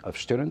well-being of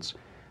students,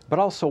 but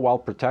also while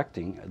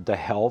protecting the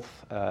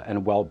health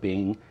and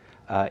well-being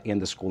in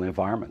the school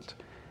environment.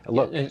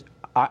 Look,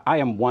 I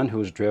am one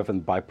who is driven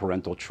by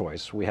parental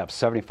choice. We have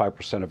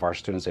 75% of our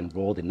students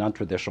enrolled in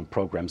non-traditional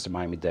programs in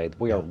Miami-Dade.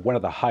 We are one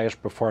of the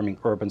highest performing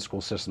urban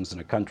school systems in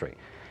the country.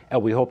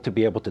 And we hope to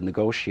be able to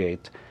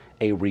negotiate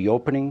a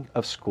reopening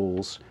of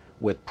schools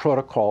with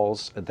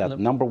protocols that,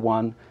 number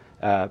one,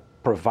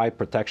 provide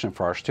protection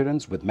for our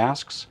students with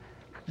masks,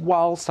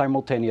 while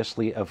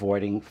simultaneously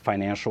avoiding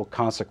financial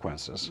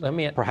consequences,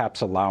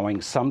 perhaps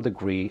allowing some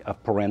degree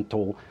of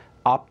parental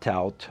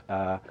opt-out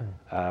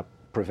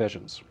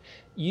provisions.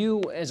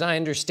 You, as I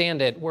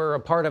understand it, were a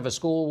part of a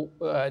school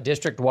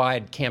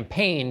district-wide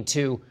campaign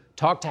to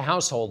talk to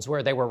households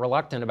where they were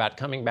reluctant about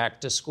coming back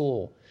to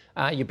school.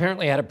 You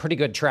apparently had a pretty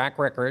good track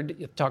record.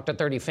 You talked to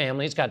 30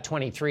 families, got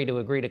 23 to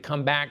agree to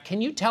come back. Can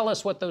you tell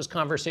us what those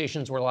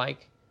conversations were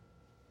like?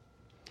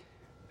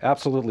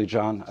 Absolutely,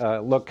 John.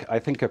 Look, I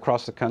think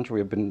across the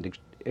country we've been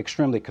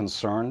extremely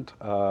concerned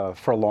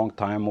for a long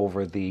time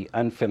over the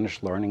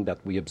unfinished learning that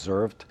we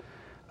observed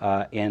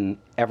in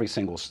every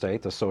single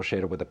state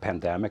associated with the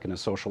pandemic and the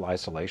social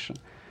isolation.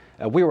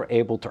 We were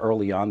able to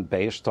early on,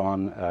 based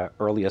on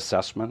early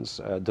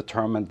assessments,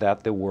 determine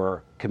that there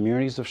were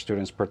communities of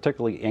students,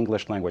 particularly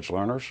English language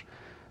learners,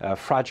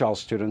 fragile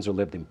students who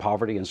lived in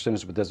poverty and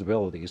students with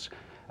disabilities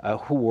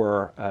who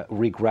were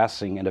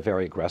regressing in a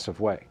very aggressive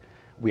way.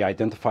 We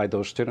identified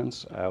those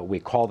students, we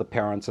called the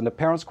parents, and the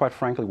parents, quite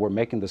frankly, were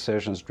making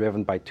decisions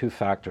driven by two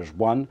factors.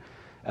 One,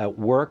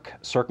 work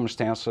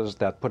circumstances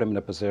that put them in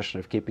a position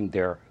of keeping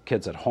their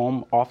kids at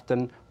home,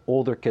 often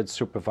older kids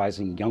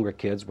supervising younger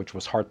kids, which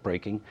was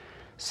heartbreaking.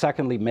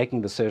 Secondly,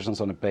 making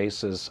decisions on the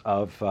basis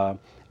of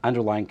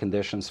underlying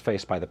conditions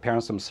faced by the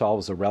parents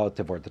themselves, a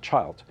relative, or the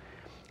child.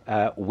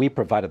 We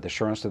provided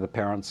assurance to the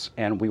parents,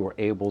 and we were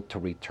able to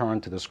return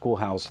to the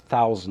schoolhouse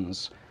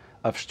thousands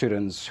of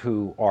students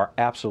who are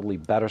absolutely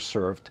better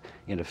served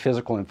in a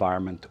physical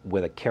environment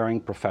with a caring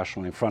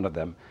professional in front of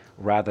them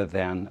rather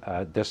than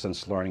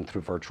distance learning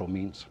through virtual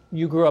means.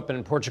 You grew up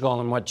in Portugal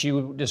in what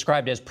you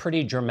described as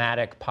pretty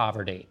dramatic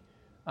poverty.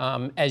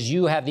 As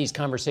you have these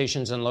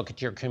conversations and look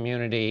at your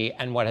community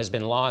and what has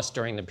been lost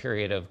during the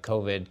period of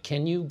COVID,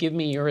 can you give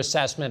me your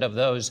assessment of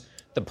those,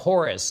 the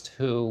poorest,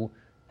 who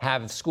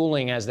have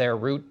schooling as their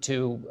route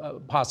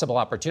to possible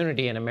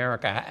opportunity in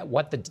America,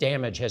 what the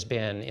damage has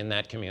been in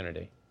that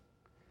community?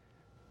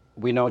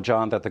 We know,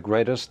 John, that the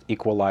greatest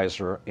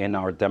equalizer in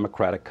our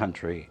democratic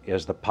country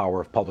is the power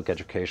of public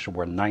education,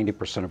 where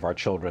 90% of our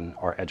children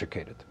are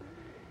educated.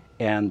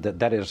 And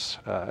that is,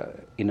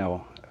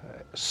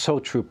 so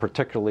true,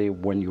 particularly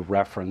when you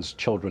reference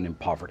children in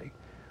poverty,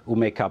 who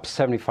make up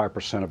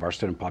 75% of our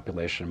student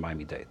population in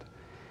Miami-Dade.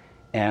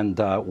 And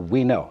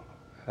we know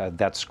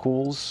that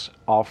schools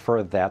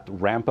offer that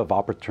ramp of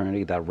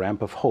opportunity, that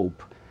ramp of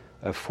hope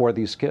for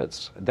these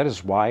kids. That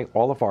is why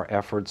all of our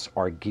efforts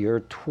are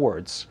geared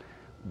towards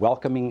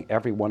welcoming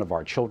every one of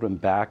our children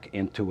back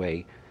into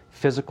a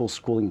physical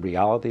schooling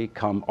reality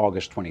come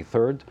August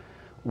 23rd,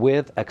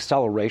 with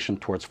acceleration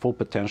towards full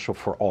potential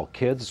for all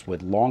kids,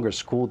 with longer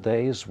school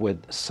days,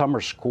 with summer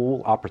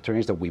school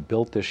opportunities that we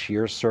built this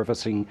year,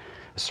 serving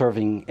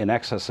in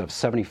excess of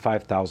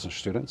 75,000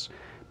 students,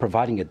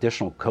 providing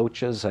additional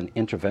coaches and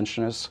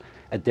interventionists,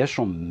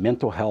 additional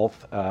mental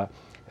health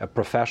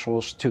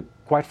professionals to,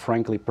 quite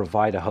frankly,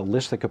 provide a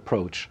holistic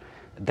approach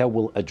that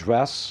will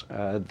address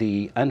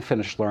the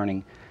unfinished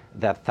learning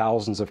that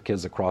thousands of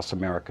kids across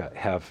America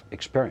have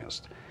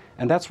experienced.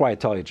 And that's why I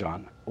tell you,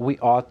 John, we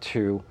ought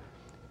to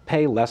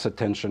pay less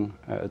attention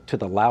to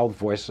the loud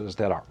voices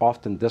that are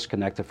often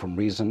disconnected from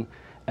reason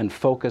and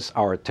focus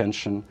our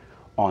attention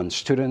on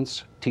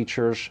students,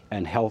 teachers,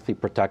 and healthy,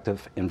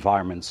 protective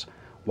environments,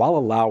 while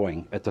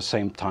allowing, at the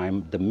same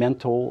time, the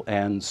mental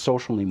and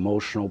social and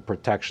emotional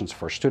protections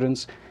for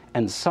students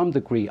and some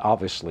degree,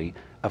 obviously,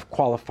 of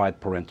qualified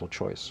parental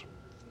choice.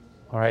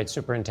 All right,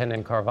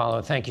 Superintendent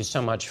Carvalho, thank you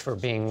so much for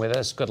being with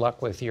us. Good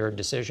luck with your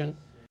decision.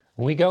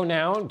 We go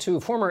now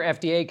to former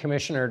FDA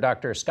Commissioner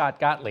Dr. Scott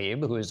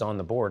Gottlieb, who is on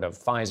the board of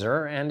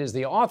Pfizer and is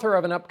the author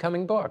of an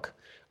upcoming book,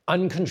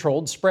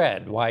 Uncontrolled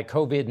Spread: Why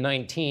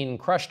COVID-19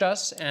 Crushed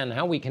Us and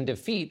How We Can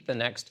Defeat the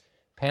Next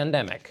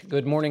Pandemic.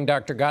 Good morning,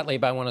 Dr.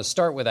 Gottlieb. I want to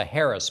start with a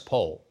Harris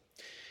poll.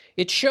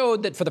 It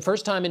showed that for the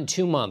first time in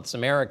 2 months,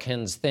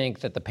 Americans think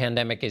that the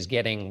pandemic is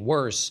getting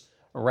worse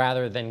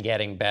rather than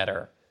getting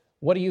better.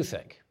 What do you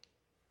think?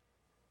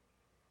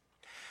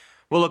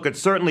 Well, look,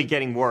 it's certainly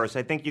getting worse.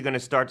 I think you're going to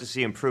start to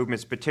see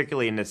improvements,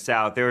 particularly in the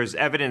South. There is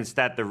evidence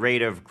that the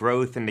rate of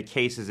growth in the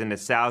cases in the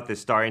South is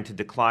starting to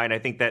decline. I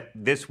think that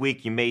this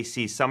week you may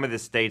see some of the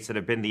states that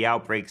have been the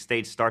outbreak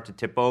states start to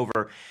tip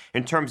over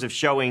in terms of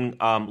showing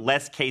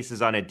less cases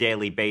on a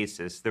daily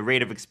basis. The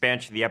rate of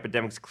expansion of the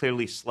epidemic is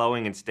clearly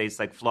slowing in states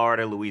like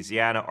Florida,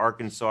 Louisiana,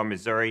 Arkansas,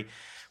 Missouri.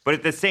 But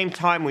at the same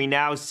time, we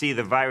now see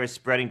the virus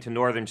spreading to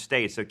northern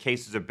states. So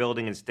cases are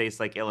building in states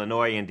like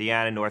Illinois,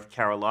 Indiana, North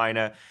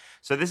Carolina.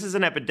 So this is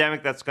an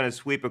epidemic that's going to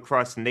sweep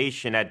across the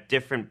nation at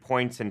different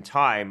points in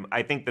time.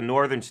 I think the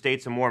northern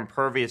states are more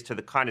impervious to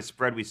the kind of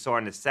spread we saw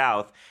in the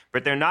South,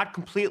 but they're not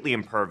completely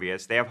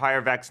impervious. They have higher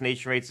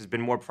vaccination rates. There's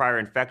been more prior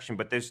infection,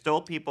 but there's still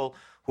people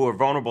who are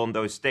vulnerable in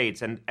those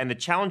states. And the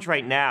challenge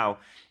right now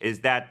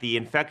is that the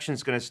infection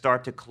is going to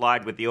start to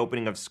collide with the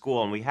opening of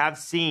school. And we have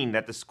seen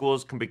that the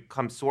schools can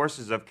become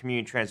sources of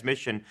community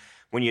transmission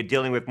when you're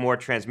dealing with more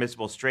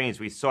transmissible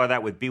strains. We saw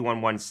that with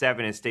B117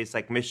 in states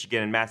like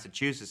Michigan and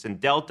Massachusetts, and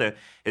Delta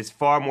is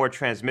far more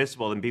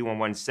transmissible than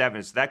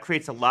B117. So that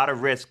creates a lot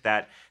of risk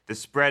that the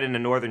spread in the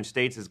northern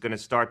states is going to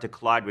start to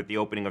collide with the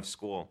opening of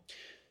school.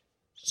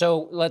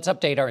 So let's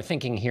update our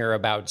thinking here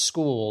about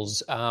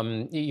schools.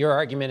 Your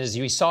argument is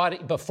you saw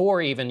it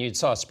before even you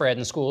saw spread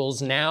in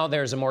schools. Now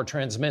there's a more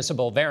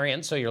transmissible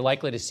variant, so you're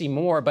likely to see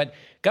more. But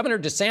Governor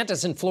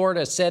DeSantis in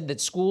Florida said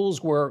that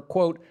schools were,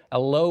 quote, a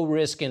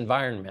low-risk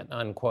environment,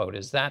 unquote.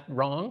 Is that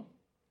wrong?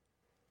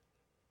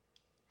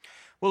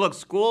 Well, look,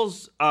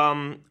 schools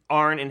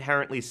aren't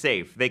inherently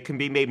safe. They can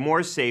be made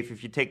more safe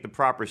if you take the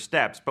proper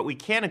steps, but we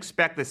can't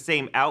expect the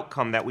same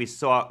outcome that we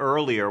saw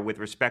earlier with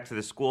respect to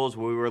the schools,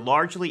 where we were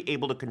largely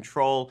able to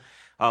control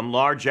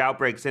large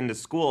outbreaks into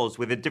schools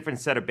with a different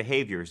set of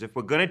behaviors. If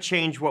we're going to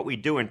change what we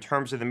do in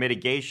terms of the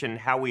mitigation,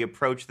 how we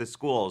approach the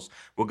schools,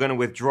 we're going to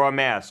withdraw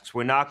masks.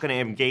 We're not going to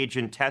engage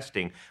in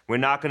testing. We're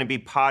not going to be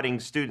potting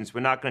students.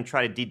 We're not going to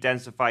try to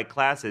de-densify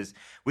classes.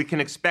 We can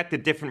expect a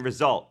different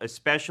result,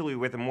 especially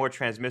with a more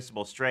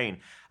transmissible strain.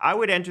 I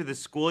would enter the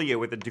school year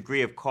with a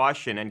degree of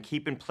caution and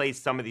keep in place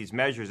some of these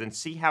measures and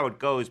see how it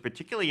goes,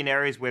 particularly in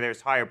areas where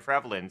there's higher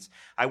prevalence.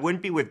 I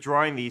wouldn't be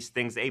withdrawing these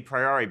things a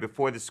priori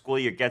before the school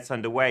year gets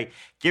underway,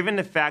 given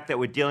the fact that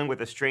we're dealing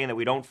with a strain that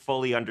we don't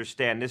fully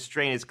understand. This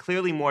strain is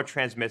clearly more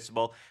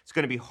transmissible. It's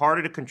going to be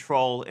harder to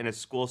control in a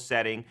school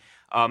setting.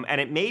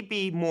 And it may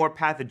be more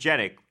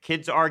pathogenic.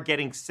 Kids are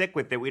getting sick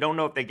with it. We don't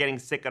know if they're getting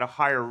sick at a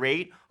higher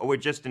rate or we're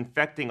just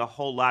infecting a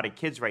whole lot of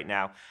kids right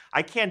now.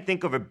 I can't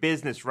think of a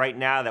business right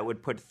now that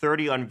would put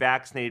 30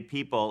 unvaccinated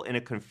people in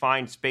a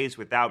confined space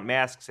without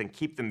masks and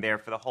keep them there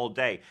for the whole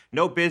day.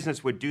 No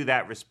business would do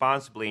that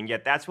responsibly, and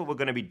yet that's what we're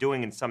going to be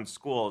doing in some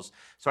schools.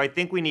 So I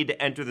think we need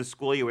to enter the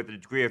school year with a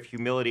degree of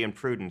humility and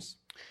prudence.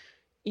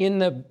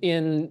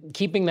 In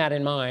keeping that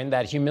in mind,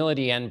 that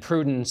humility and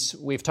prudence,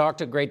 we've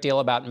talked a great deal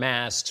about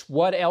masks.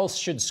 What else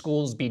should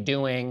schools be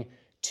doing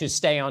to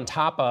stay on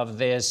top of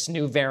this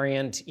new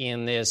variant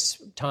in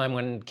this time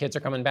when kids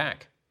are coming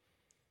back?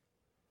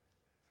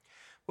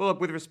 Well,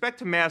 look, with respect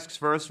to masks,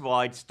 first of all,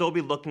 I'd still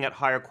be looking at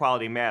higher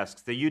quality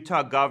masks. The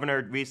Utah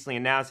governor recently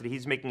announced that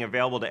he's making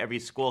available to every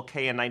school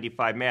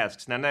KN95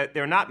 masks. Now,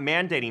 they're not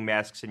mandating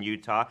masks in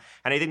Utah,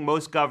 and I think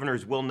most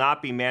governors will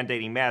not be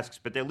mandating masks,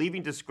 but they're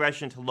leaving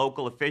discretion to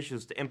local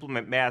officials to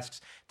implement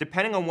masks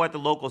depending on what the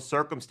local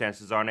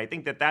circumstances are, and I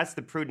think that that's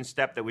the prudent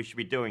step that we should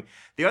be doing.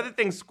 The other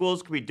thing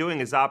schools could be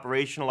doing is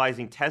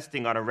operationalizing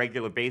testing on a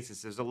regular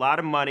basis. There's a lot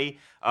of money,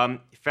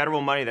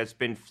 federal money, that's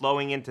been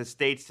flowing into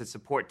states to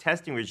support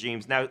testing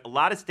regimes. Now, a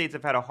lot of states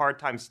have had a hard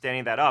time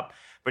standing that up,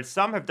 but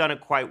some have done it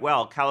quite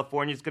well.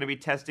 California is going to be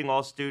testing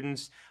all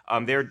students.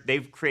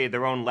 They've created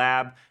their own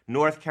lab.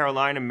 North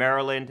Carolina,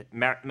 Maryland,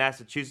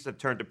 Massachusetts have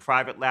turned to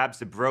private labs.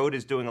 The Broad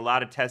is doing a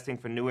lot of testing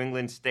for New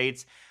England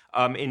states.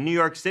 In New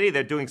York City,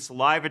 they're doing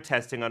saliva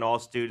testing on all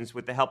students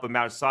with the help of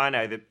Mount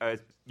Sinai, the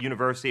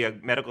university, a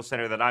medical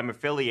center that I'm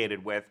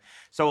affiliated with.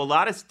 So a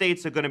lot of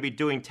states are going to be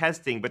doing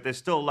testing, but there's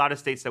still a lot of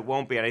states that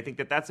won't be, and I think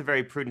that that's a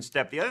very prudent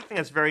step. The other thing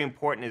that's very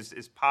important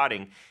is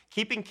podding,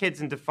 keeping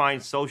kids in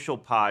defined social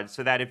pods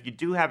so that if you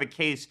do have a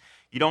case,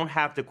 you don't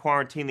have to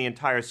quarantine the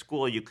entire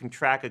school. You can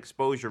track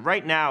exposure.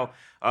 Right now,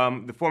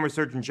 the former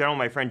Surgeon General,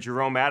 my friend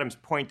Jerome Adams,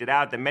 pointed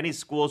out that many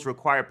schools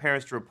require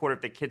parents to report if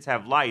their kids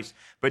have lice,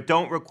 but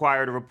don't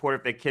require to report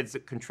if their kids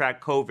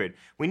contract COVID.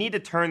 We need to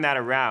turn that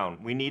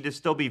around. We need to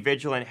still be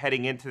vigilant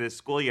heading into this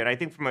school year. And I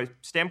think from a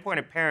standpoint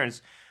of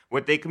parents,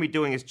 what they can be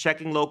doing is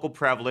checking local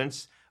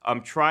prevalence,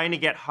 trying to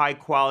get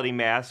high-quality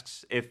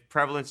masks. If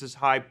prevalence is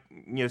high,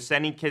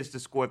 sending kids to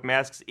school with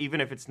masks, even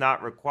if it's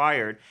not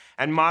required,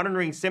 and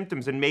monitoring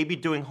symptoms and maybe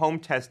doing home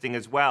testing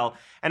as well,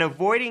 and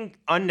avoiding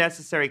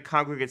unnecessary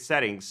congregate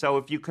settings. So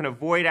if you can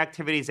avoid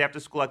activities,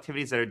 after-school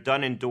activities that are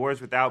done indoors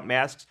without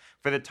masks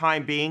for the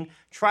time being,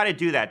 try to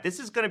do that. This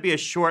is going to be a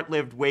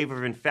short-lived wave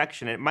of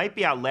infection. It might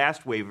be our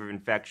last wave of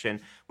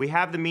infection. We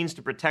have the means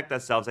to protect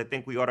ourselves. I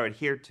think we ought to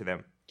adhere to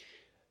them.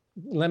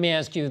 Let me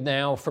ask you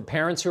now, for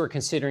parents who are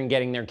considering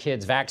getting their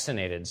kids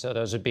vaccinated, so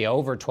those would be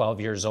over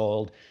 12 years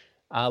old,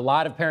 a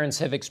lot of parents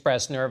have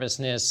expressed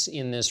nervousness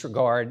in this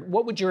regard.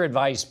 What would your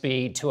advice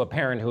be to a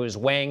parent who is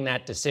weighing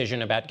that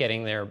decision about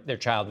getting their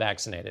child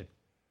vaccinated?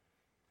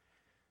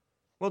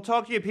 Well,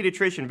 talk to your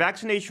pediatrician.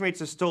 Vaccination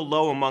rates are still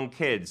low among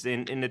kids.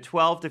 In the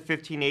 12 to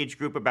 15 age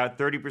group, about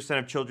 30%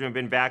 of children have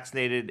been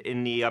vaccinated.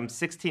 In the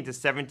 16 to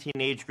 17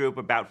 age group,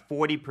 about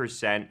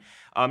 40%.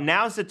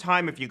 Now's the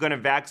time, if you're going to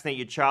vaccinate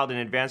your child in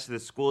advance of the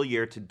school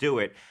year, to do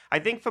it. I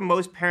think for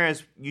most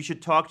parents, you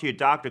should talk to your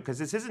doctor, because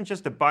this isn't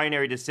just a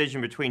binary decision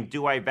between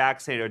do I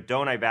vaccinate or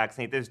don't I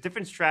vaccinate. There's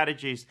different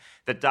strategies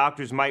that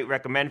doctors might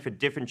recommend for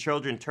different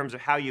children in terms of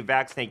how you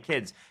vaccinate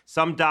kids.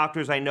 Some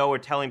doctors I know are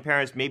telling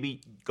parents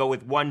maybe go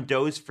with one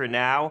dose for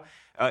now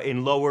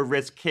in lower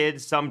risk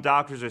kids. Some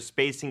doctors are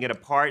spacing it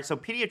apart. So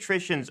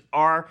pediatricians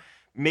are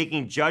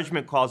making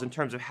judgment calls in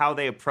terms of how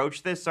they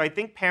approach this. So I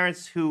think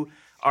parents who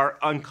are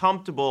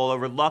uncomfortable or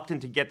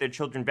reluctant to get their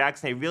children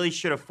vaccinated really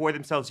should afford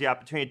themselves the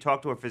opportunity to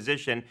talk to a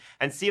physician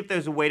and see if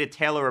there's a way to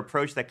tailor an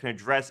approach that can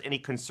address any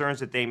concerns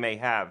that they may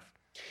have.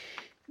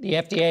 The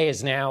FDA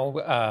is now,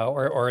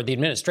 or the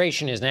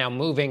administration is now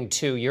moving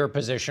to your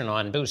position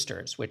on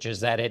boosters, which is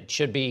that it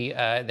should be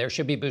there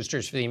should be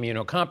boosters for the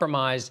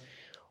immunocompromised.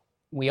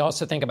 We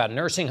also think about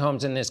nursing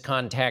homes in this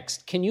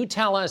context. Can you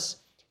tell us,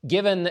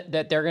 given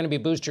that there are going to be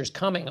boosters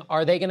coming,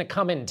 are they going to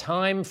come in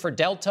time for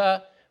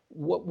Delta?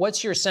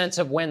 What's your sense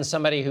of when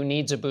somebody who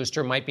needs a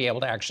booster might be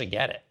able to actually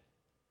get it?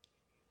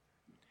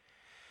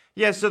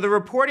 Yeah, so the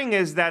reporting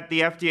is that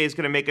the FDA is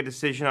going to make a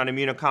decision on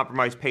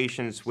immunocompromised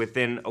patients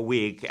within a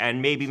week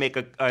and maybe make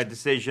a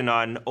decision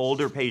on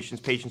older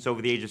patients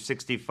over the age of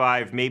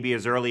 65, maybe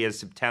as early as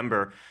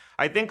September.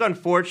 I think,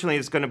 unfortunately,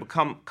 it's going to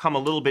come a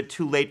little bit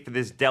too late for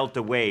this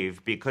Delta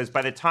wave, because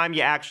by the time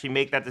you actually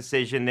make that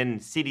decision, then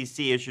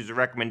CDC issues a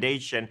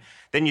recommendation.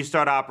 then you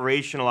start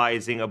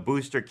operationalizing a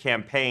booster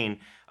campaign.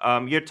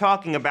 You're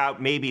talking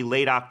about maybe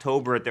late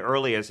October at the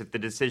earliest, if the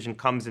decision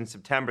comes in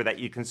September, that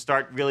you can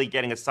start really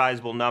getting a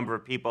sizable number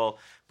of people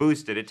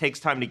boosted. It takes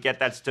time to get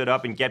that stood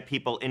up and get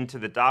people into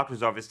the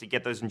doctor's office to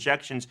get those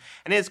injections.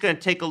 And it's going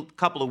to take a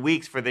couple of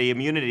weeks for the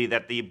immunity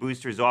that the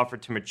boosters offer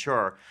to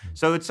mature.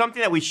 So it's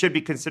something that we should be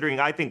considering,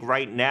 I think,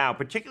 right now,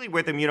 particularly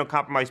with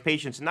immunocompromised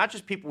patients, and not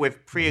just people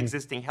with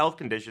pre-existing health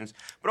conditions,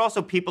 but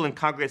also people in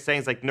congregate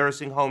settings like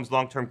nursing homes,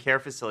 long-term care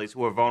facilities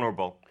who are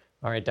vulnerable.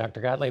 All right,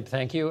 Dr. Gottlieb,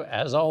 thank you.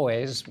 As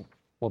always,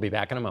 we'll be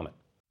back in a moment.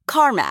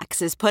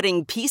 CarMax is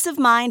putting peace of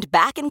mind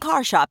back in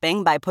car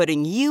shopping by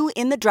putting you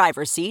in the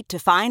driver's seat to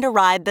find a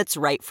ride that's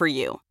right for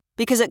you.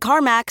 Because at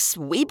CarMax,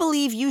 we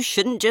believe you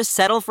shouldn't just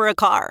settle for a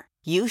car.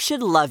 You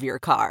should love your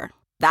car.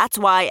 That's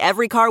why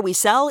every car we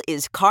sell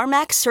is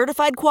CarMax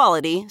certified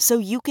quality, so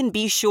you can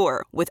be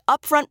sure with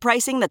upfront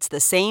pricing that's the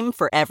same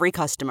for every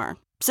customer.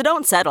 So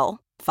don't settle.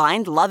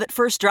 Find love at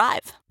first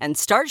drive and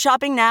start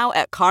shopping now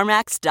at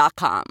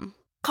CarMax.com.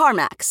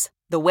 CarMax,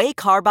 the way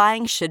car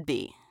buying should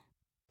be.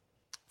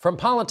 From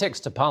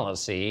politics to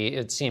policy,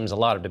 it seems a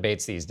lot of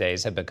debates these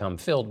days have become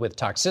filled with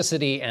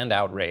toxicity and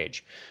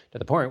outrage, to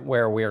the point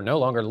where we are no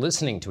longer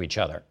listening to each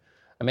other.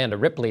 Amanda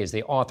Ripley is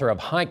the author of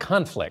High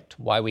Conflict,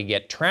 Why We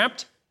Get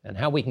Trapped and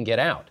How We Can Get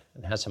Out,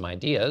 and has some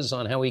ideas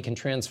on how we can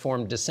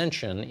transform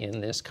dissension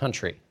in this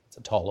country. It's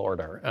a tall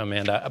order,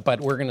 Amanda,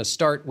 but we're going to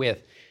start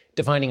with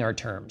defining our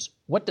terms.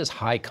 What does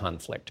high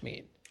conflict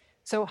mean?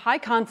 So high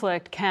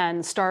conflict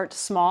can start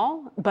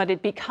small, but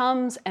it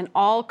becomes an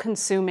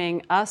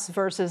all-consuming us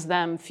versus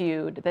them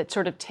feud that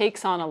sort of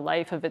takes on a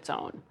life of its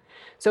own.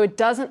 So it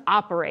doesn't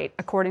operate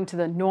according to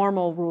the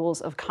normal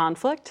rules of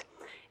conflict.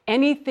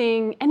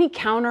 Anything, any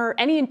counter,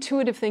 any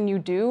intuitive thing you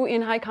do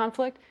in high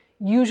conflict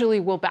usually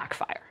will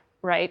backfire,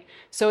 right?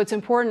 So it's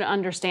important to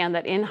understand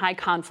that in high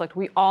conflict,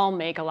 we all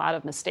make a lot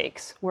of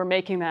mistakes. We're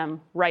making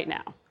them right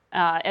now.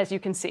 As you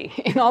can see,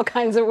 in all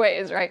kinds of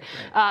ways, right?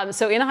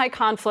 So in a high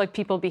conflict,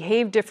 people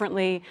behave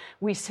differently.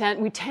 We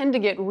tend to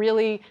get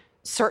really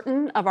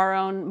certain of our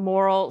own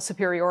moral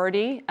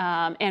superiority,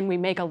 and we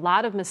make a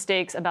lot of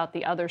mistakes about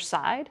the other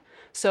side.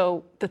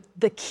 So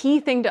the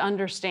key thing to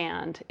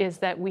understand is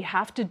that we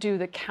have to do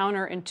the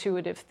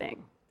counterintuitive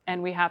thing,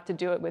 and we have to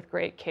do it with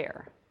great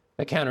care.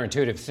 The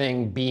counterintuitive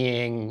thing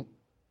being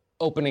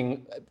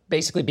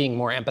basically being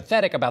more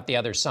empathetic about the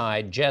other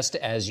side, just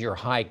as your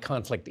high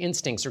conflict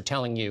instincts are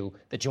telling you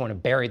that you want to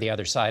bury the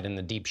other side in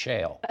the deep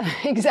shale.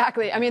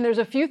 Exactly. I mean, there's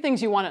a few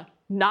things you want to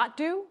not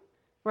do,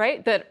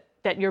 right, that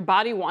your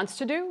body wants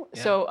to do.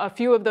 Yeah. So a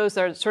few of those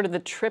are sort of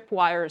the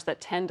tripwires that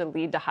tend to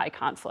lead to high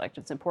conflict.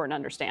 It's important to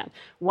understand.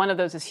 One of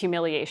those is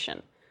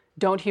humiliation.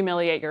 Don't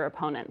humiliate your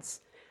opponents.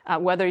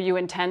 Whether you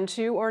intend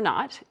to or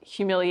not,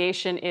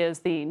 humiliation is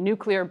the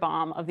nuclear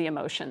bomb of the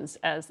emotions,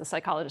 as the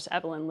psychologist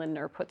Evelyn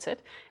Lindner puts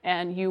it,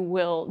 and you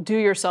will do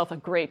yourself a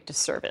great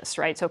disservice,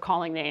 right? So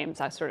calling names,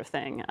 that sort of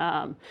thing.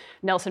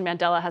 Nelson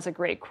Mandela has a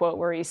great quote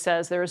where he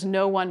says, "There is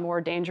no one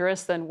more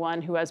dangerous than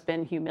one who has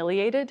been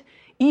humiliated,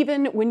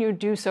 even when you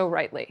do so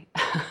rightly."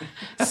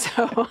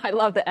 So I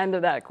love the end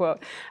of that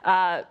quote.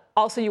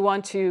 Also, you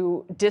want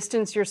to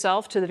distance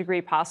yourself to the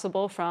degree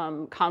possible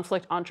from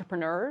conflict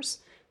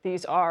entrepreneurs.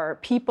 These are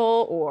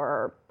people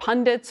or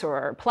pundits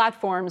or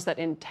platforms that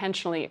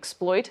intentionally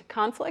exploit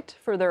conflict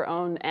for their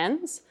own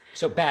ends.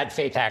 So bad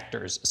faith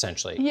actors,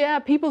 essentially. Yeah,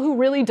 people who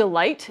really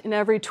delight in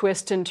every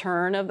twist and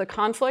turn of the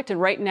conflict.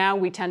 And right now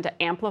we tend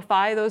to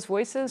amplify those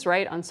voices,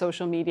 right, on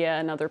social media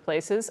and other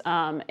places.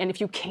 And if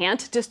you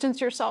can't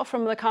distance yourself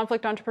from the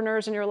conflict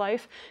entrepreneurs in your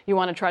life, you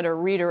want to try to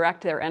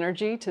redirect their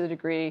energy to the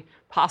degree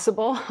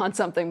possible on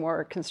something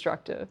more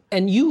constructive.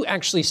 And you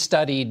actually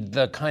studied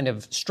the kind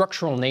of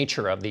structural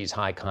nature of these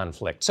high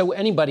conflicts. So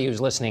anybody who's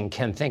listening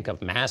can think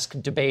of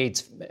mask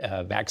debates,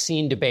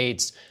 vaccine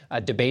debates,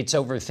 debates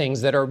over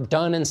things that are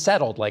done and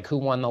settled, like who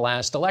won the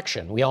last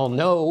election. We all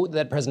know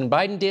that President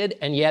Biden did,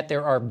 and yet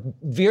there are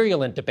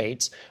virulent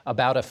debates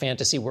about a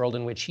fantasy world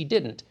in which he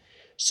didn't.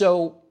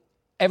 So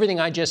everything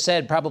I just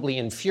said probably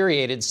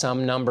infuriated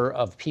some number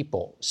of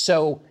people.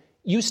 So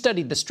you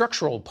studied the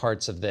structural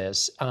parts of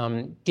this.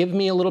 Give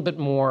me a little bit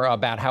more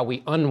about how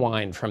we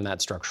unwind from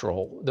those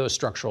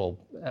structural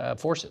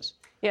forces.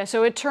 Yeah,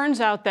 so it turns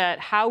out that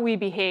how we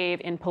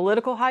behave in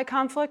political high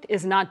conflict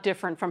is not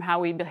different from how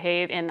we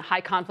behave in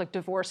high conflict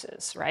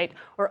divorces, right?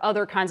 Or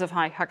other kinds of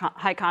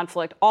high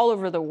conflict all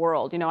over the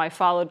world. You know, I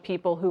followed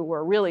people who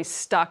were really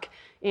stuck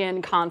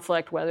in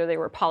conflict, whether they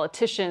were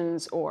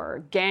politicians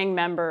or gang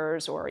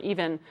members or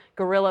even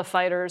guerrilla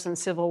fighters in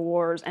civil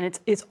wars, and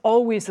it's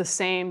always the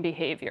same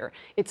behavior.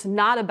 It's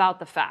not about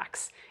the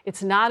facts.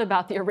 It's not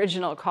about the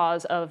original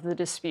cause of the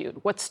dispute.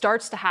 What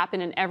starts to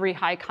happen in every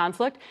high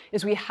conflict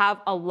is we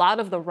have a lot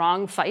of the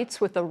wrong fights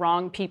with the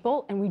wrong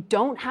people, and we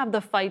don't have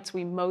the fights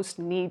we most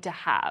need to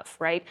have,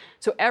 right?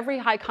 So every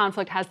high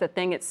conflict has the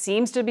thing it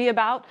seems to be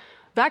about: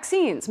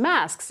 vaccines,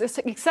 masks,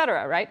 et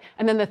cetera, right?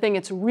 And then the thing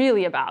it's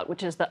really about,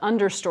 which is the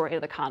understory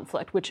of the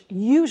conflict, which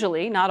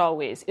usually, not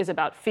always, is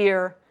about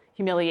fear,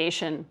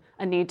 humiliation,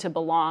 a need to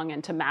belong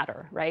and to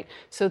matter, right?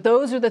 So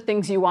those are the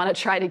things you want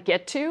to try to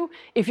get to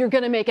if you're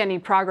going to make any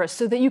progress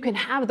so that you can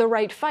have the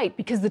right fight.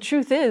 Because the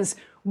truth is,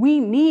 we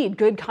need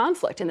good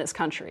conflict in this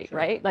country,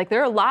 right? Like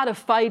there are a lot of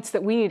fights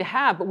that we need to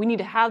have, but we need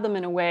to have them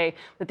in a way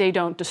that they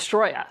don't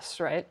destroy us,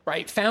 right?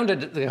 Right.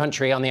 Founded the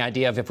country on the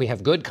idea of if we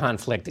have good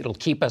conflict, it'll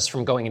keep us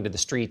from going into the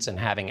streets and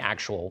having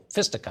actual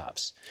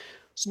fisticuffs.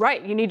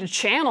 Right. You need to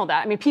channel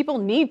that. I mean, people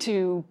need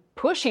to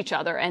push each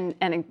other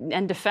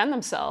and defend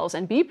themselves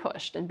and be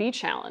pushed and be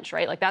challenged,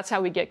 right? Like that's how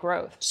we get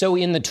growth. So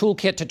in the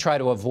toolkit to try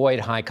to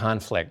avoid high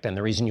conflict, and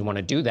the reason you want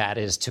to do that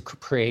is to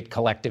create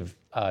collective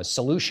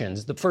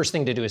solutions, the first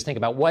thing to do is think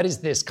about what is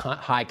this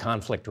high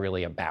conflict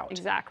really about?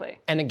 Exactly.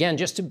 And again,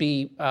 just to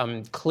be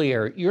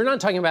clear, you're not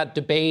talking about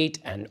debate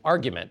and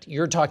argument.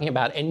 You're talking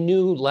about a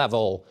new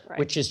level, right,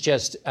 which is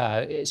just,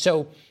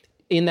 so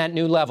in that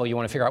new level, you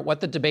want to figure out what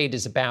the debate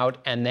is about,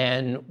 and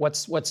then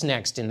what's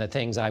next in the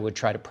things I would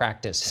try to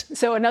practice.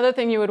 So another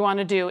thing you would want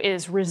to do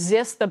is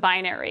resist the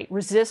binary,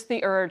 resist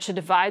the urge to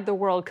divide the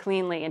world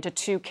cleanly into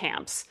two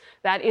camps.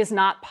 That is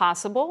not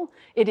possible.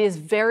 It is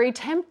very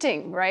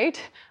tempting, right?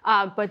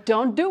 But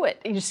don't do it.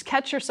 You just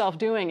catch yourself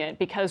doing it,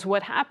 because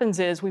what happens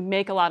is we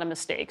make a lot of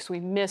mistakes. We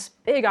miss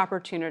big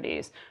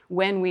opportunities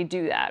when we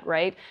do that,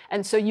 right?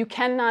 And so you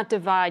cannot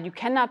divide. You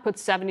cannot put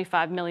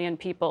 75 million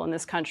people in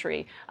this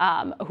country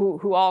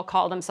who all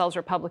call themselves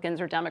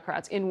Republicans or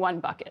Democrats in one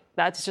bucket.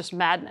 That's just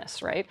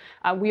madness, right?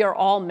 We are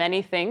all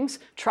many things.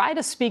 Try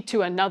to speak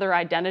to another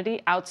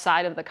identity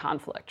outside of the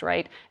conflict,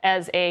 right?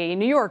 As a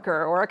New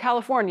Yorker or a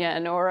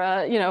Californian or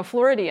a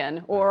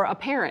Floridian or a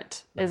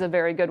parent is a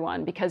very good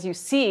one, because you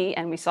see,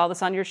 and we saw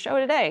this on your show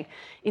today,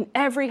 in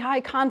every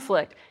high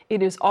conflict,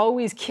 it is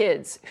always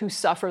kids who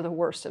suffer the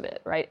worst of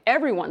it, right?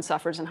 Everyone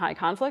suffers in high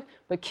conflict,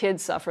 but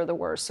kids suffer the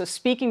worst. So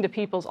speaking to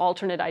people's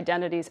alternate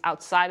identities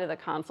outside of the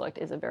conflict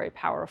is a very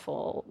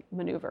powerful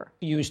maneuver.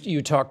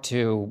 You talk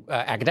to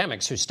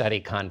academics who study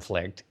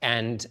conflict,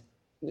 and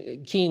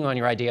keying on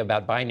your idea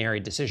about binary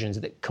decisions,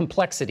 the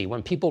complexity,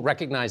 when people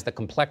recognize the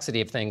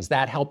complexity of things,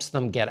 that helps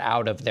them get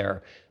out of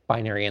their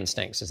binary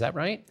instincts. Is that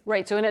right?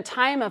 Right. So in a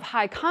time of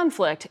high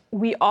conflict,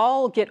 we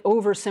all get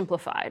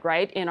oversimplified,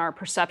 right, in our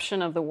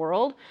perception of the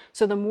world.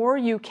 So the more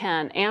you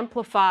can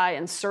amplify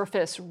and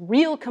surface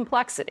real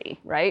complexity,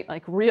 right,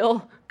 like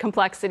real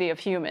complexity of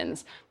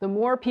humans, the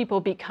more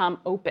people become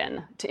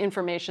open to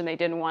information they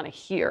didn't want to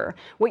hear.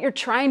 What you're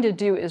trying to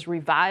do is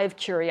revive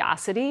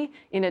curiosity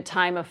in a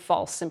time of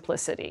false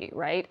simplicity,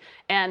 right?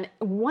 And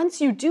once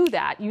you do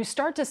that, you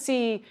start to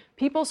see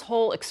people's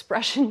whole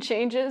expression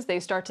changes. They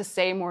start to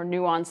say more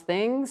nuanced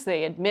things.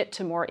 They admit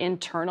to more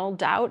internal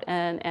doubt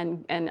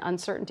and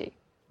uncertainty.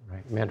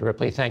 Right. Amanda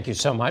Ripley, thank you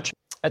so much.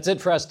 That's it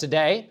for us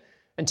today.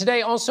 And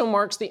today also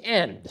marks the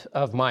end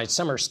of my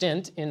summer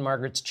stint in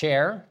Margaret's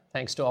chair.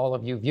 Thanks to all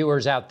of you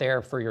viewers out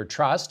there for your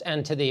trust,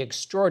 and to the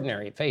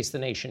extraordinary Face the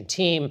Nation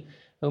team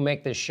who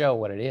make this show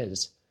what it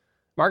is.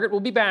 Margaret will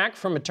be back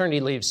from maternity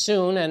leave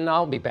soon, and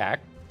I'll be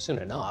back soon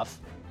enough,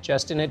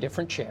 just in a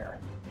different chair.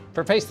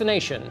 For Face the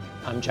Nation,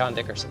 I'm John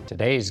Dickerson.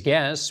 Today's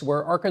guests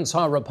were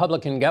Arkansas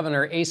Republican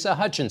Governor Asa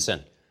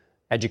Hutchinson,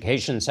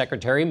 Education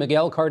Secretary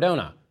Miguel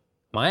Cardona,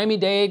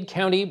 Miami-Dade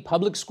County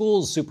Public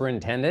Schools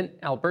Superintendent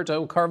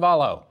Alberto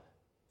Carvalho,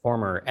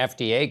 former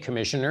FDA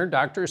Commissioner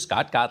Dr.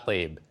 Scott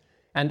Gottlieb,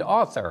 and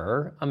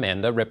author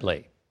Amanda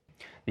Ripley.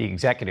 The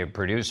executive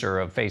producer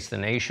of Face the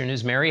Nation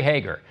is Mary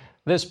Hager.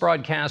 This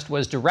broadcast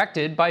was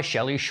directed by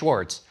Shelley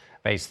Schwartz.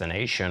 Face the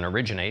Nation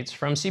originates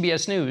from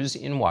CBS News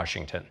in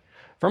Washington.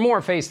 For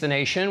more Face the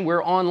Nation,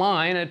 we're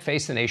online at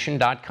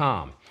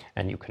facethenation.com.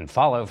 And you can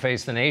follow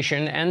Face the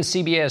Nation and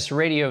CBS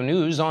Radio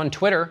News on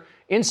Twitter,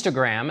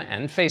 Instagram,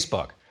 and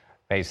Facebook.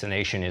 Face the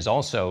Nation is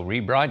also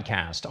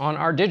rebroadcast on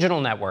our digital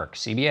network,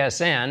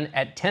 CBSN,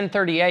 at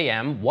 10:30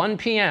 a.m., 1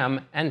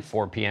 p.m., and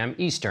 4 p.m.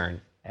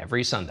 Eastern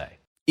every Sunday.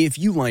 If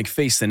you like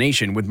Face the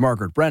Nation with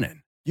Margaret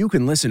Brennan, you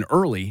can listen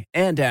early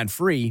and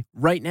ad-free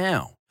right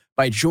now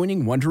by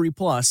joining Wondery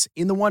Plus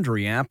in the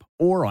Wondery app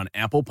or on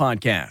Apple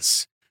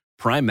Podcasts.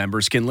 Prime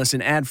members can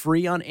listen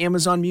ad-free on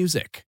Amazon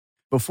Music.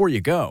 Before you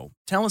go,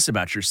 tell us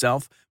about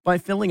yourself by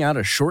filling out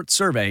a short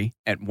survey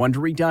at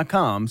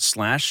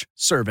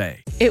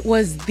Wondery.com/survey. It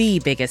was the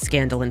biggest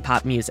scandal in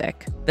pop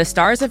music. The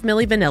stars of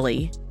Milli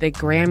Vanilli, the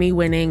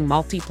Grammy-winning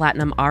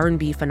multi-platinum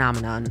R&B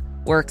phenomenon,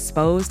 were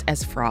exposed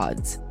as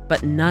frauds.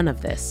 But none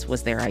of this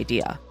was their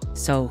idea.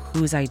 So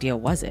whose idea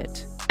was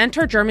it?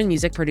 Enter German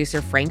music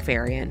producer Frank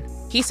Farian.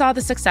 He saw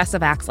the success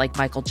of acts like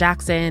Michael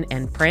Jackson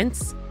and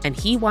Prince, and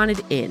he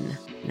wanted in,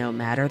 no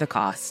matter the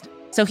cost.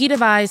 So he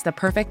devised the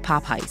perfect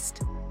pop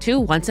heist. Two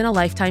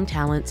once-in-a-lifetime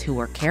talents who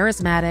were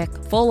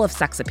charismatic, full of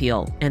sex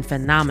appeal, and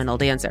phenomenal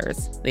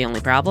dancers. The only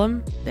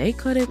problem? They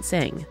couldn't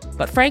sing.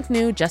 But Frank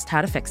knew just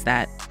how to fix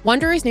that.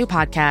 Wondery's new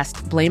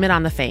podcast, Blame It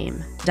on the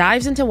Fame,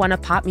 dives into one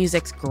of pop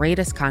music's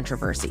greatest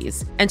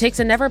controversies and takes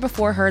a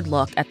never-before-heard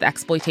look at the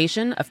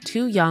exploitation of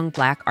two young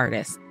Black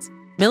artists.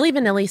 Milli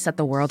Vanilli set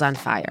the world on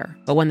fire,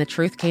 but when the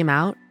truth came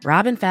out,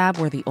 Rob and Fab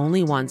were the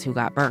only ones who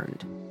got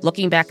burned.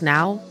 Looking back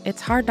now,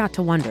 it's hard not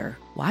to wonder,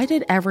 why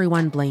did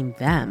everyone blame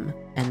them?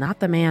 and not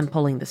the man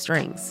pulling the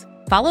strings.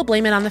 Follow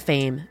Blame It on the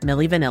Fame,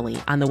 Milli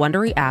Vanilli, on the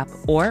Wondery app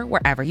or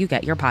wherever you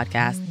get your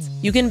podcasts.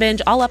 You can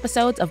binge all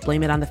episodes of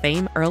Blame It on the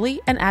Fame early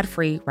and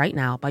ad-free right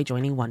now by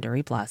joining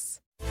Wondery Plus.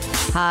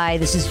 Hi,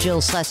 this is Jill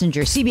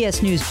Schlesinger,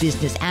 CBS News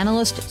business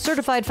analyst,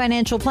 certified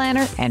financial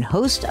planner, and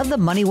host of the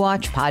Money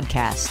Watch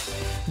podcast.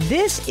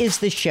 This is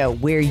the show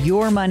where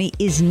your money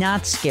is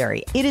not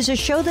scary. It is a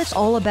show that's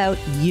all about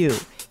you.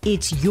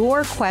 It's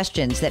your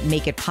questions that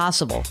make it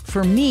possible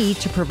for me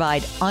to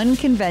provide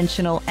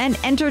unconventional and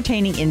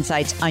entertaining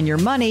insights on your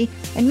money,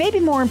 and maybe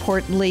more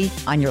importantly,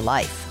 on your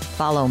life.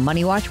 Follow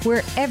Money Watch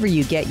wherever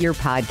you get your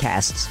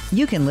podcasts.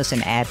 You can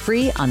listen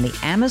ad-free on the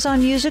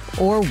Amazon Music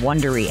or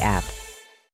Wondery app.